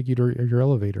in. Let's take you to your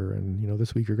elevator. And,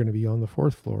 this week you're going to be on the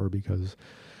 4th floor because,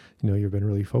 you've been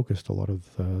really focused a lot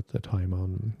of the time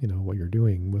on, what you're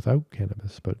doing without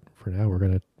cannabis. But for now, we're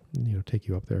going to, take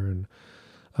you up there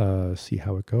and see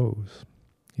how it goes,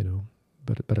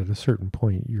 But at a certain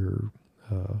point, you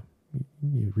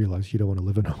realize you don't want to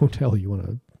live in a hotel. You want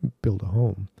to build a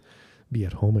home, be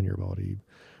at home in your body,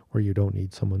 where you don't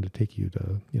need someone to take you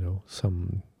to,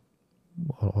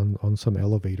 on some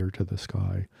elevator to the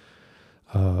sky,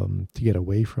 to get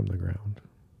away from the ground.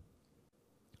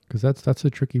 Because that's the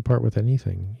tricky part with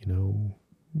anything,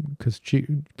 because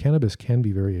cannabis can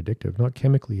be very addictive, not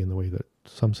chemically in the way that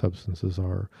some substances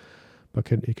are, but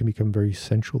it can become very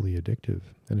sensually addictive.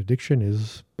 And addiction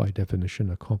is, by definition,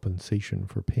 a compensation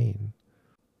for pain.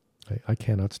 I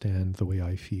cannot stand the way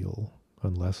I feel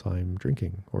unless I'm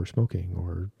drinking or smoking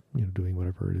or doing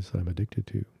whatever it is that I'm addicted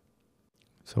to.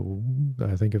 So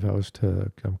I think if I was to,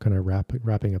 I'm kind of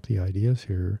wrapping up the ideas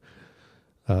here.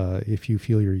 If you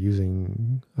feel you're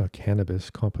using a cannabis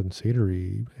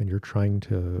compensatory and you're trying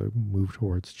to move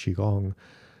towards Qigong,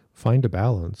 find a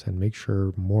balance and make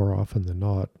sure more often than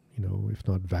not, if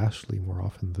not vastly more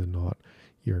often than not,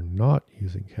 you're not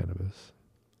using cannabis.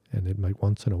 And it might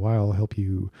once in a while help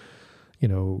you,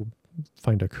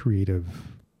 find a creative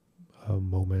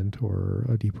moment or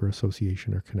a deeper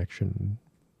association or connection,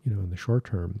 in the short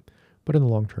term. But in the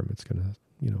long term, it's going to,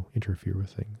 interfere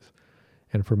with things.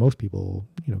 And for most people,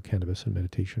 cannabis and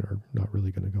meditation are not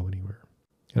really going to go anywhere.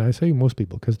 And I say most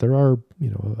people because there are,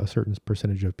 a certain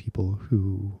percentage of people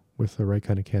who, with the right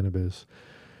kind of cannabis,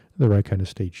 the right kind of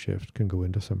state shift, can go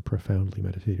into some profoundly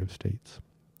meditative states.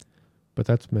 But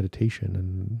that's meditation,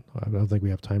 and I don't think we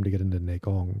have time to get into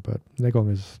Neigong, but Neigong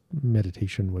is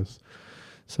meditation with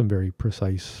some very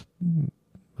precise,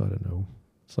 I don't know,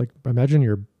 it's like, imagine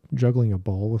you're juggling a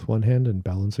ball with one hand and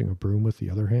balancing a broom with the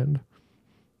other hand.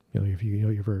 If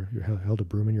you ever held a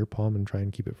broom in your palm and try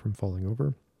and keep it from falling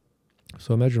over.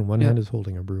 So imagine one hand is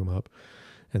holding a broom up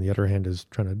and the other hand is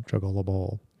trying to juggle a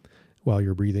ball while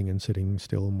you're breathing and sitting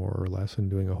still more or less and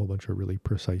doing a whole bunch of really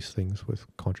precise things with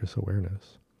conscious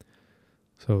awareness.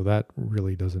 So that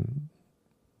really doesn't,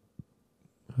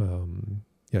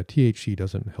 THC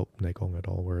doesn't help Neigong at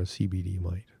all, whereas CBD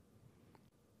might.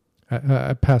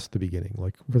 I past the beginning,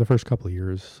 like for the first couple of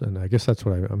years, and I guess that's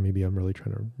what I'm really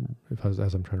trying to,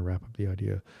 as I'm trying to wrap up the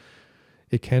idea,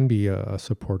 it can be a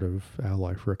supportive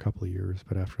ally for a couple of years,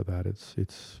 but after that,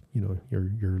 it's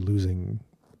you're losing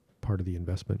part of the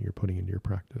investment you're putting into your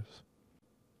practice.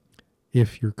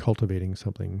 If you're cultivating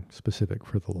something specific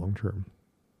for the long term,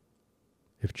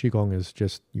 if Qigong is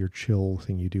just your chill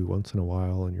thing you do once in a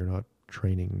while, and you're not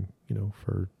training,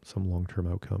 for some long-term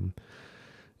outcome,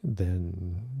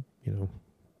 then,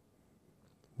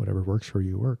 whatever works for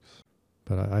you works.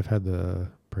 But I've had the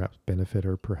perhaps benefit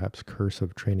or perhaps curse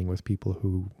of training with people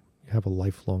who have a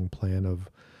lifelong plan of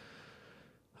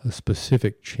a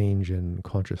specific change in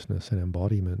consciousness and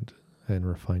embodiment and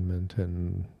refinement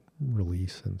and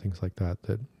release and things like that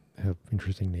have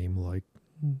interesting name like,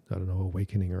 I don't know,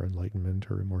 awakening or enlightenment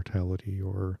or immortality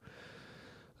or,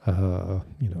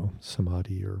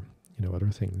 samadhi or, other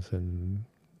things. And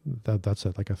that's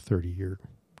like a 30-year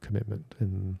commitment.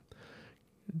 And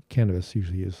cannabis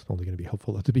usually is only going to be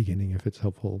helpful at the beginning if it's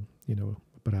helpful,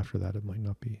 but after that it might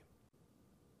not be.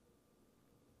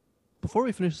 Before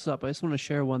we finish this up, I just want to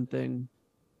share one thing.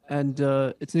 And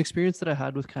it's an experience that I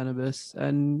had with cannabis.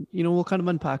 And, we'll kind of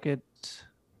unpack it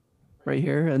right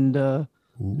here and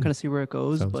kind of see where it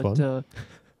goes. Sounds but fun.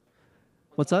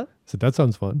 What's that? So that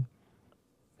sounds fun.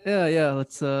 Yeah.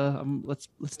 Let's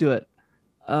do it.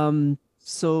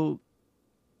 So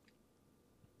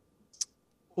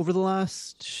over the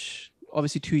last,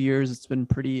 obviously 2 years, it's been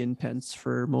pretty intense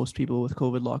for most people with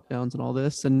COVID lockdowns and all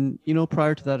this. And,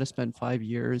 prior to that, I spent 5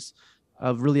 years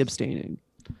of really abstaining.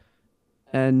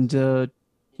 And,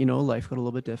 life got a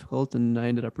little bit difficult, and I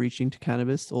ended up reaching to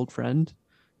cannabis, old friend,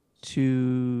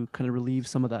 to kind of relieve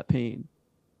some of that pain.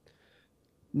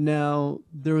 Now,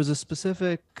 there was a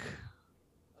specific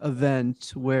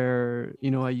event where,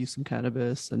 I used some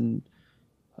cannabis, and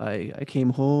I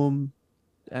came home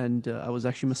and I was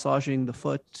actually massaging the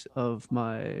foot of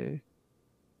my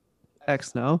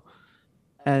ex now,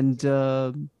 and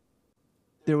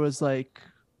there was like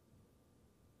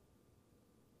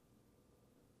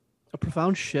a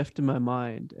profound shift in my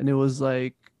mind, and it was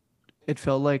like it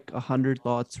felt like 100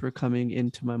 thoughts were coming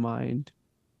into my mind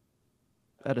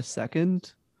at a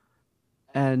second,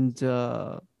 and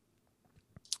I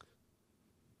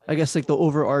guess like the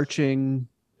overarching,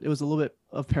 it was a little bit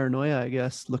of paranoia, I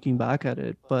guess, looking back at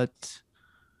it, but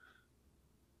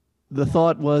the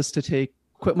thought was to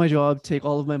quit my job, take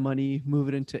all of my money, move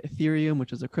it into Ethereum,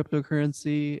 which is a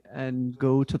cryptocurrency, and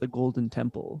go to the Golden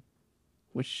Temple,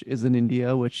 which is in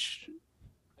India, which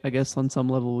I guess on some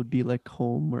level would be like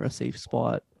home or a safe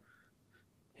spot.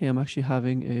 Hey, I'm actually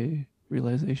having a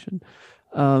realization.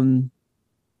 But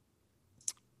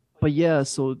yeah,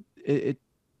 so it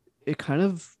kind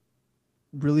of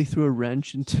really threw a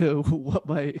wrench into what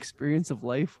my experience of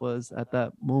life was at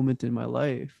that moment in my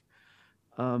life.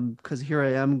 Because here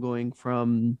I am going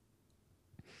from,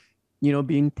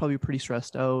 being probably pretty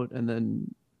stressed out and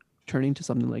then turning to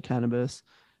something like cannabis.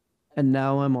 And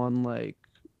now I'm on like,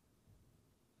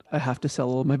 I have to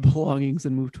sell all my belongings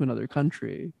and move to another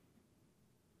country.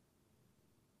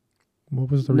 What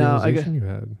was the Now, realization you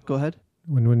had? Go ahead.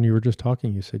 When you were just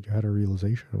talking, you said you had a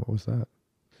realization. What was that?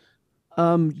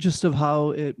 Just of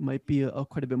how it might be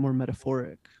quite a bit more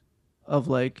metaphoric of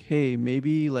like, hey,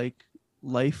 maybe like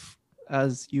life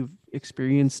as you've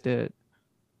experienced it,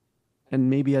 and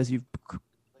maybe as you've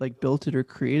like built it or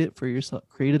created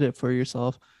it for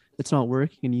yourself, it's not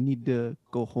working and you need to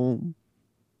go home.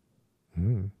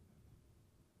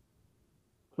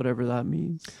 Whatever that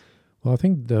means. Well, I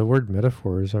think the word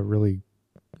metaphor is I'm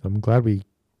glad we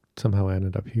somehow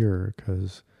ended up here,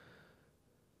 because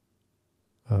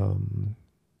I'm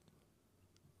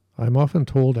often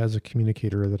told as a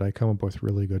communicator that I come up with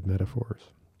really good metaphors.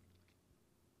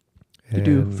 You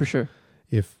do, for sure.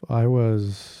 If I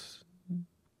was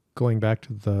going back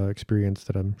to the experience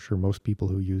that I'm sure most people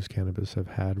who use cannabis have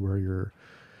had, where you're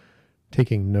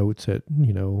taking notes at,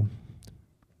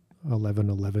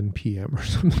 11 p.m. or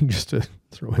something, just to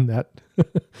throw in that,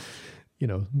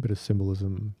 bit of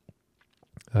symbolism.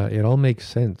 It all makes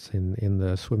sense in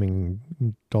the swimming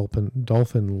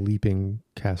dolphin leaping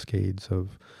cascades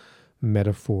of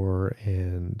metaphor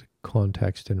and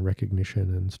context and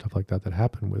recognition and stuff like that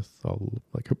happen with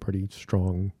like a pretty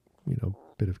strong,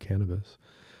 bit of cannabis.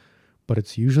 But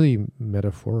it's usually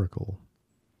metaphorical.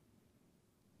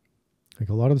 Like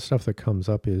a lot of the stuff that comes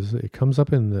up it comes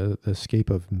up in the scape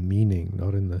of meaning,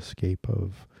 not in the scape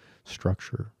of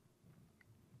structure.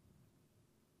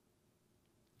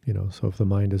 So if the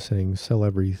mind is saying sell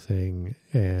everything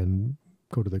and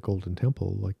go to the Golden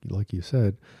Temple, like you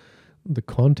said, the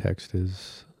context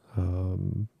is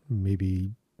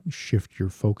maybe shift your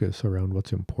focus around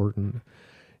what's important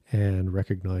and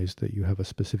recognize that you have a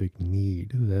specific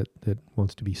need that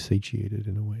wants to be satiated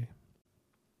in a way.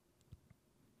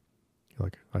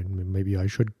 Like maybe I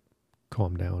should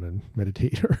calm down and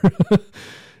meditate, or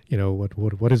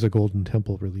what does a Golden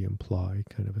Temple really imply,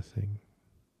 kind of a thing.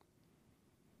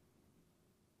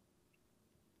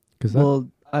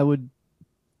 I would,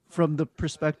 from the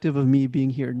perspective of me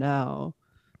being here now,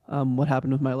 what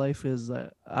happened with my life is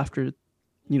that after,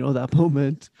 that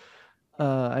moment,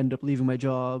 I ended up leaving my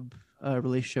job,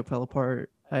 relationship fell apart.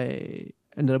 I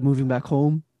ended up moving back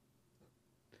home.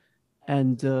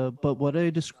 And, but what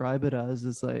I describe it as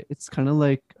is like, it's kind of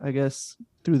like, I guess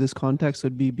through this context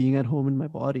would be being at home in my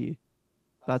body.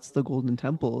 That's the Golden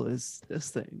Temple, is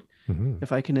this thing. Mm-hmm.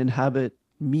 If I can inhabit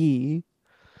me,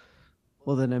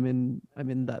 well, then I'm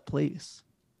in that place.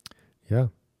 Yeah.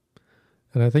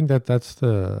 And I think that's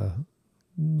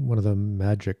one of the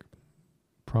magic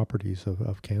properties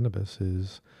of cannabis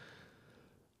is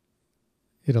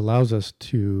it allows us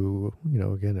to,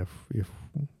 again, if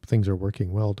things are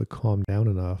working well, to calm down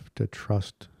enough to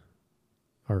trust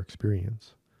our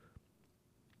experience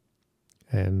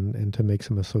and to make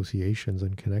some associations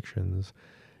and connections.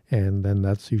 And then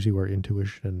that's usually where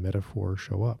intuition and metaphor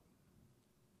show up.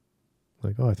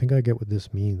 Like, oh, I think I get what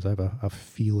this means. I have a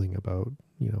feeling about,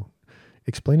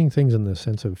 explaining things in the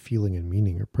sense of feeling and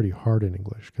meaning are pretty hard in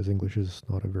English, because English is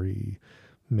not a very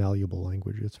malleable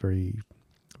language. It's very,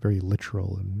 very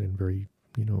literal and very,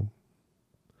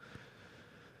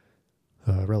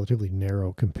 relatively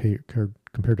narrow compared to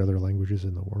other languages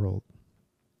in the world.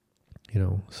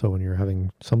 So when you're having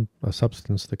a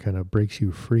substance that kind of breaks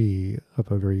you free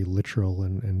of a very literal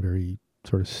and very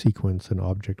sort of sequence and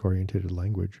object oriented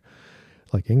language,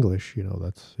 like English,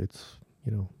 it's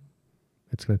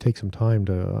going to take some time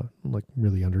to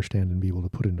really understand and be able to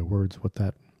put into words what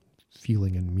that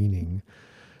feeling and meaning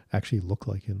actually look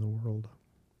like in the world.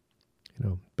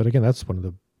 But again, that's one of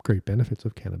the great benefits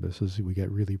of cannabis is we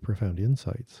get really profound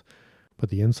insights. But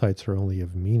the insights are only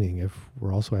of meaning if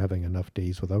we're also having enough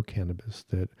days without cannabis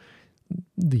that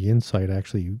the insight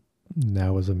actually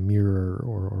now is a mirror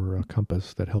or a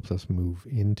compass that helps us move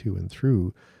into and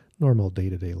through normal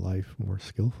day-to-day life more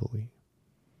skillfully.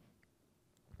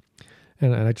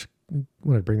 And I just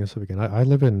want to bring this up again. I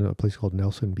live in a place called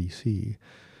Nelson, BC.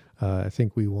 I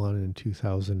think we won in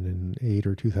 2008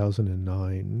 or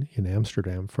 2009 in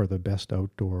Amsterdam for the best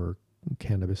outdoor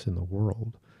cannabis in the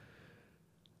world.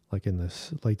 Like in the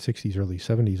late 60s, early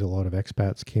 70s, a lot of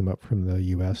expats came up from the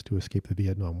US to escape the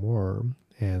Vietnam War,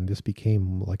 and this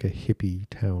became like a hippie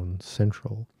town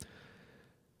central.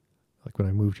 Like when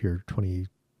I moved here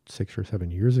 26 or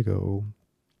 7 years ago,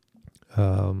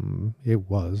 it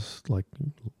was like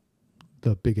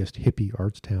the biggest hippie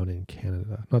arts town in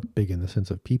Canada. Not big in the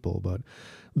sense of people, but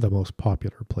the most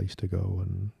popular place to go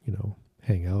and,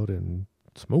 hang out and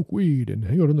smoke weed and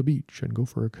hang out on the beach and go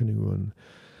for a canoe. And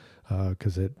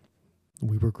because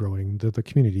we were growing, the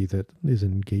community that is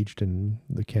engaged in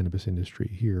the cannabis industry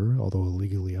here, although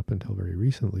illegally up until very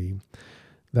recently,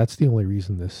 that's the only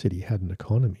reason this city had an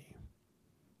economy.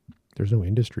 There's no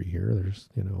industry here. There's,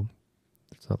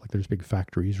 it's not like there's big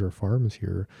factories or farms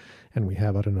here. And we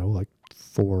have,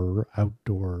 4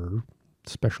 outdoor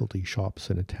specialty shops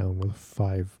in a town with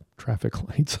 5 traffic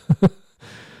lights.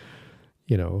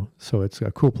 So it's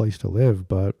a cool place to live,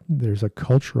 but there's a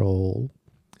cultural,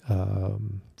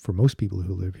 for most people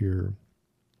who live here,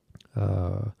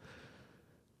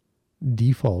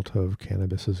 default of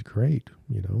cannabis is great.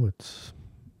 It's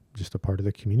just a part of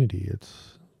the community.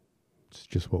 It's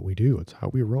just what we do. It's how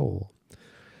we roll.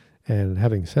 And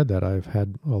having said that, I've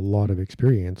had a lot of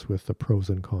experience with the pros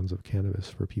and cons of cannabis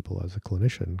for people as a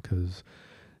clinician, because,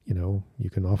 you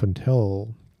can often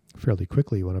tell fairly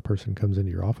quickly when a person comes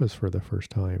into your office for the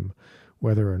first time,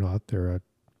 whether or not they're a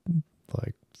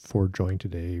 4 joint a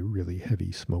day, really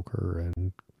heavy smoker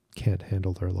and can't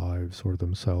handle their lives or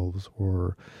themselves,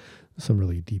 or some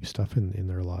really deep stuff in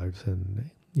their lives.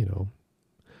 And,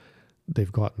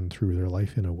 they've gotten through their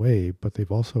life in a way, but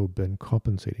they've also been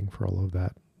compensating for all of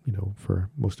that, for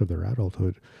most of their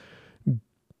adulthood, and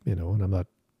I'm not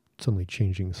suddenly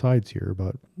changing sides here,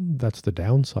 but that's the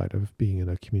downside of being in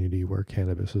a community where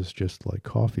cannabis is just like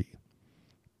coffee.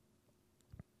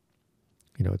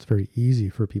 It's very easy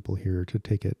for people here to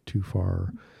take it too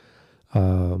far,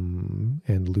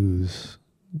 and lose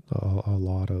a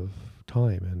lot of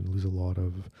time and lose a lot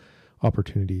of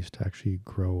opportunities to actually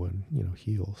grow and,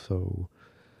 heal. So,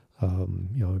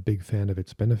 I'm a big fan of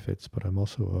its benefits, but I'm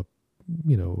also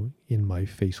in my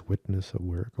face witness of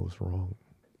where it goes wrong.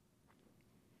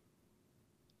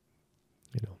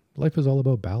 Life is all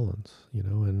about balance,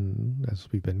 and as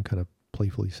we've been kind of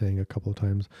playfully saying a couple of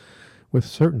times, with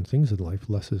certain things in life,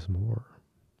 less is more,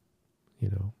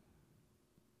 and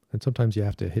sometimes you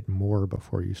have to hit more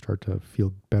before you start to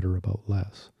feel better about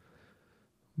less,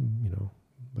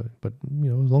 but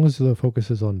as long as the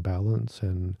focus is on balance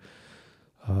and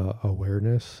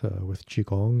awareness with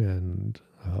Qigong and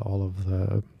all of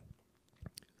the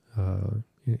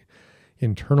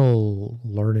internal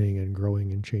learning and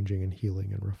growing and changing and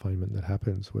healing and refinement that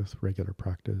happens with regular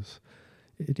practice,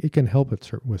 it can help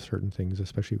with certain things,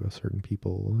 especially with certain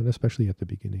people, and especially at the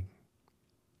beginning.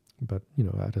 But,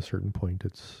 at a certain point,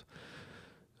 it's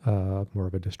more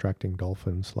of a distracting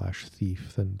dolphin /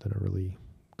 thief than a really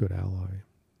good ally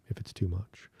if it's too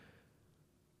much.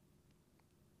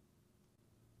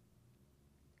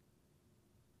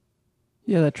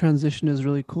 Yeah, that transition is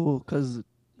really cool because,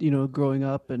 growing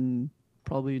up and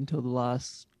probably until the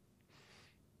last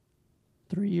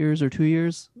 3 years or 2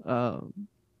 years, my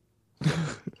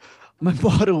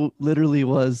motto literally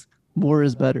was more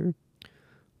is better.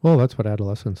 Well, that's what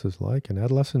adolescence is like. And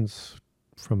adolescence,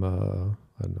 from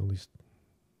at least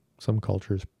some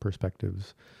cultures'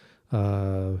 perspectives,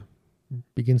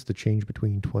 begins to change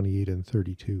between 28 and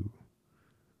 32.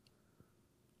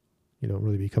 You don't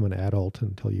really become an adult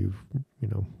until you've,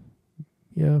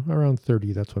 around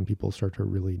 30, that's when people start to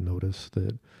really notice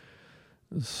that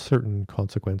certain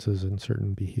consequences and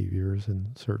certain behaviors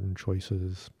and certain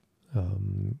choices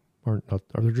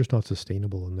they're just not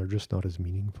sustainable, and they're just not as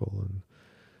meaningful. And,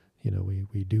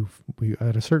 we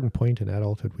at a certain point in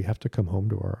adulthood, we have to come home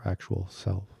to our actual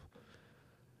self.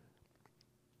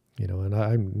 And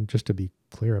I'm just to be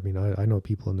clear, I know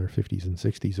people in their 50s and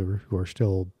 60s who are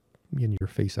still in your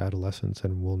face adolescents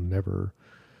and will never,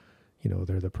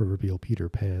 they're the proverbial Peter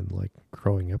Pan. Like,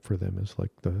 growing up for them is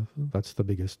like that's the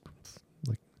biggest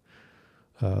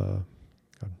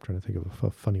I'm trying to think of a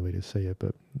funny way to say it,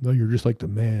 but no, you're just like the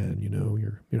man,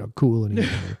 you're not cool anymore.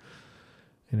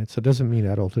 And it doesn't mean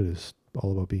adulthood is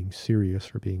all about being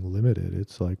serious or being limited.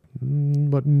 It's like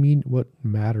what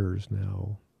matters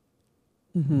now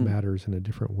matters in a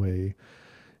different way,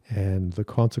 and the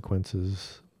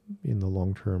consequences in the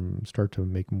long term start to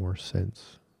make more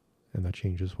sense, and that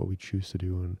changes what we choose to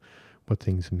do and what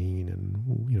things mean, and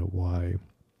why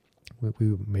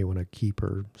we may want to keep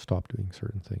or stop doing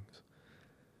certain things.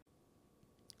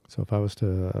 So if I was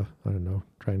to,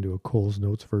 try and do a Cole's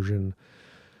Notes version,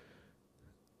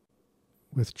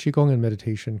 with Qigong and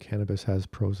meditation, cannabis has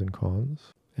pros and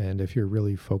cons. And if you're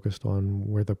really focused on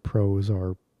where the pros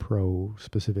are pro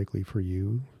specifically for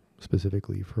you,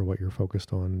 specifically for what you're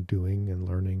focused on doing and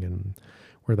learning, and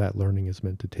where that learning is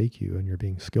meant to take you, and you're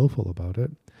being skillful about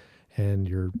it, and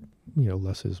you're,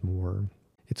 less is more,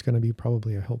 it's going to be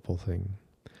probably a helpful thing.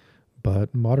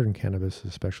 But modern cannabis,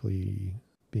 especially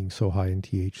being so high in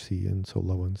THC and so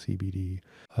low in CBD,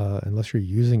 unless you're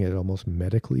using it almost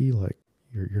medically, like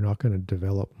you're not going to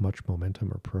develop much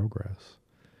momentum or progress.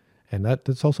 And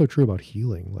that's also true about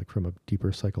healing, like from a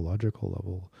deeper psychological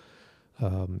level.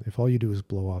 If all you do is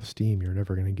blow off steam, you're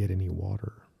never going to get any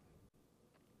water.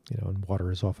 And water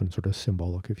is often sort of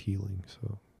symbolic of healing.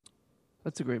 So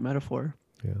That's a great metaphor,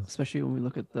 yeah, especially when we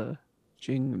look at the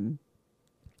Jing and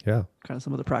yeah. kind of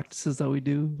some of the practices that we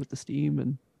do with the steam.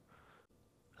 And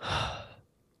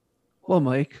well,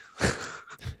 Mike,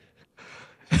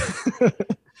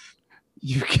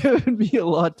 you've given me a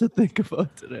lot to think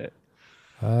about today.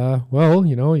 Well,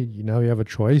 now you have a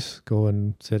choice. Go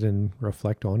and sit and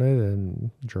reflect on it and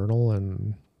journal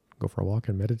and go for a walk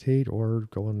and meditate, or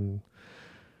go and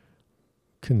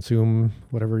consume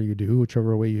whatever you do,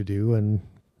 whichever way you do, and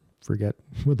forget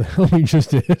what the hell we just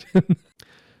did.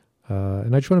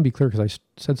 And I just want to be clear, because I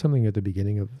said something at the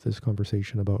beginning of this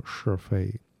conversation about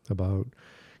shufei, about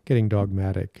getting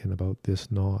dogmatic and about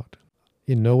this not.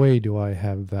 In no way do I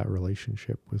have that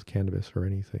relationship with cannabis or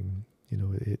anything.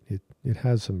 It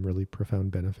has some really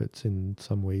profound benefits in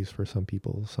some ways for some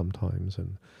people sometimes.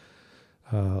 And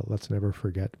let's never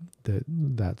forget that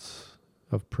that's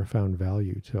of profound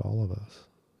value to all of us.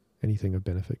 Anything of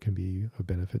benefit can be of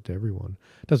benefit to everyone.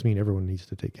 It doesn't mean everyone needs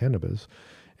to take cannabis.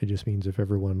 It just means if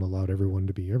everyone allowed everyone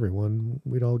to be everyone,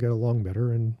 we'd all get along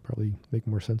better and probably make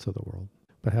more sense of the world.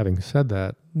 But having said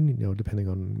that, depending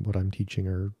on what I'm teaching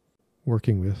or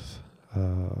working with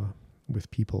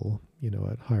people,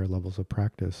 at higher levels of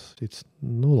practice, it's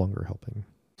no longer helping.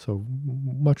 So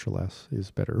much less is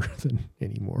better than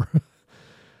any more.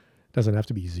 Doesn't have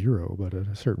to be zero, but at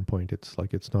a certain point, it's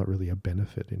like it's not really a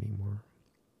benefit anymore.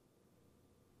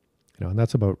 And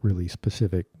that's about really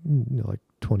specific, like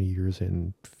 20 years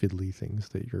in fiddly things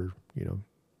that you're,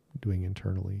 doing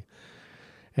internally.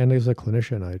 And as a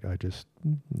clinician, I just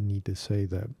need to say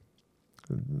that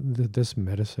this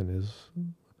medicine is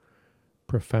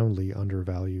profoundly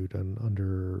undervalued and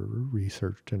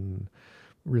under-researched and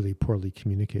really poorly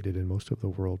communicated in most of the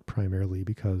world, primarily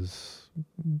because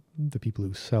the people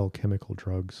who sell chemical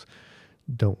drugs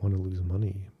don't want to lose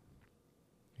money.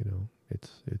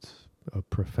 It's a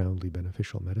profoundly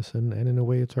beneficial medicine, and in a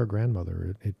way it's our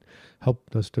grandmother. It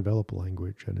helped us develop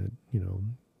language, and it,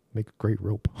 makes great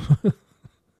rope.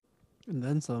 And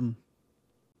then some.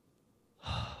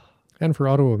 And for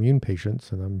autoimmune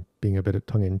patients, and I'm being a bit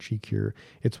tongue-in-cheek here,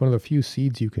 it's one of the few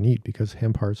seeds you can eat because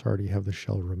hemp hearts already have the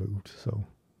shell removed. So,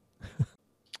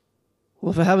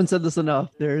 Well, if I haven't said this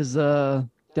enough, there's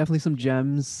definitely some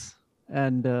gems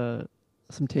and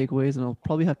some takeaways, and I'll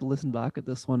probably have to listen back at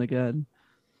this one again.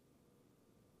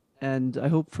 And I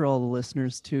hope for all the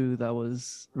listeners too, that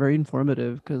was very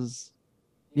informative, because,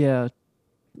 yeah,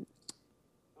 it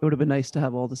would have been nice to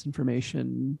have all this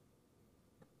information,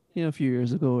 a few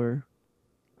years ago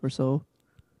or so.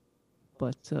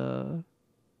 But no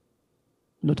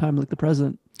time like the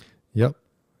present. yep.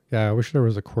 Yeah, I wish there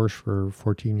was a course for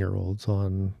 14-year-olds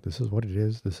on this is what it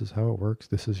is, this is how it works,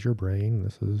 this is your brain,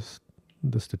 this is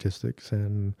the statistics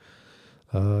and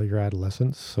your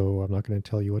adolescence. So I'm not going to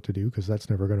tell you what to do because that's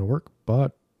never going to work.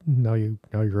 But now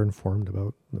you're informed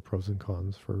about the pros and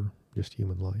cons for just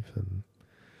human life, and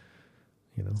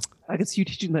I could see you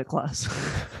teaching that class.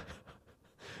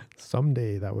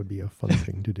 someday that would be a fun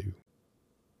thing to do.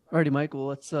 Alrighty, Michael,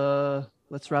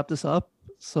 let's wrap this up.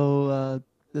 So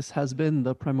this has been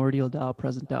the Primordial Tao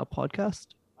Present Tao podcast.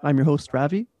 I'm your host,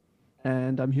 Ravi,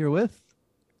 and I'm here with...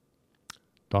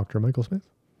 Dr. Michael Smith.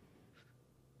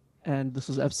 And this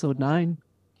was episode 9,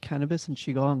 Cannabis and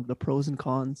Qigong, the pros and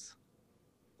cons.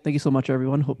 Thank you so much,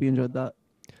 everyone. Hope you enjoyed that.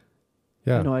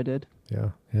 Yeah. I know I did. Yeah.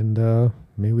 And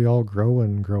may we all grow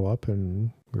and grow up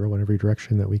and grow in every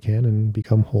direction that we can and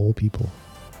become whole people.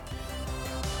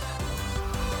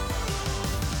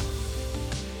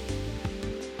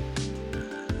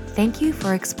 Thank you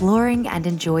for exploring and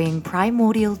enjoying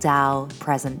Primordial Tao,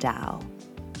 Present Tao.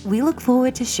 We look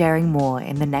forward to sharing more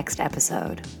in the next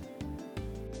episode.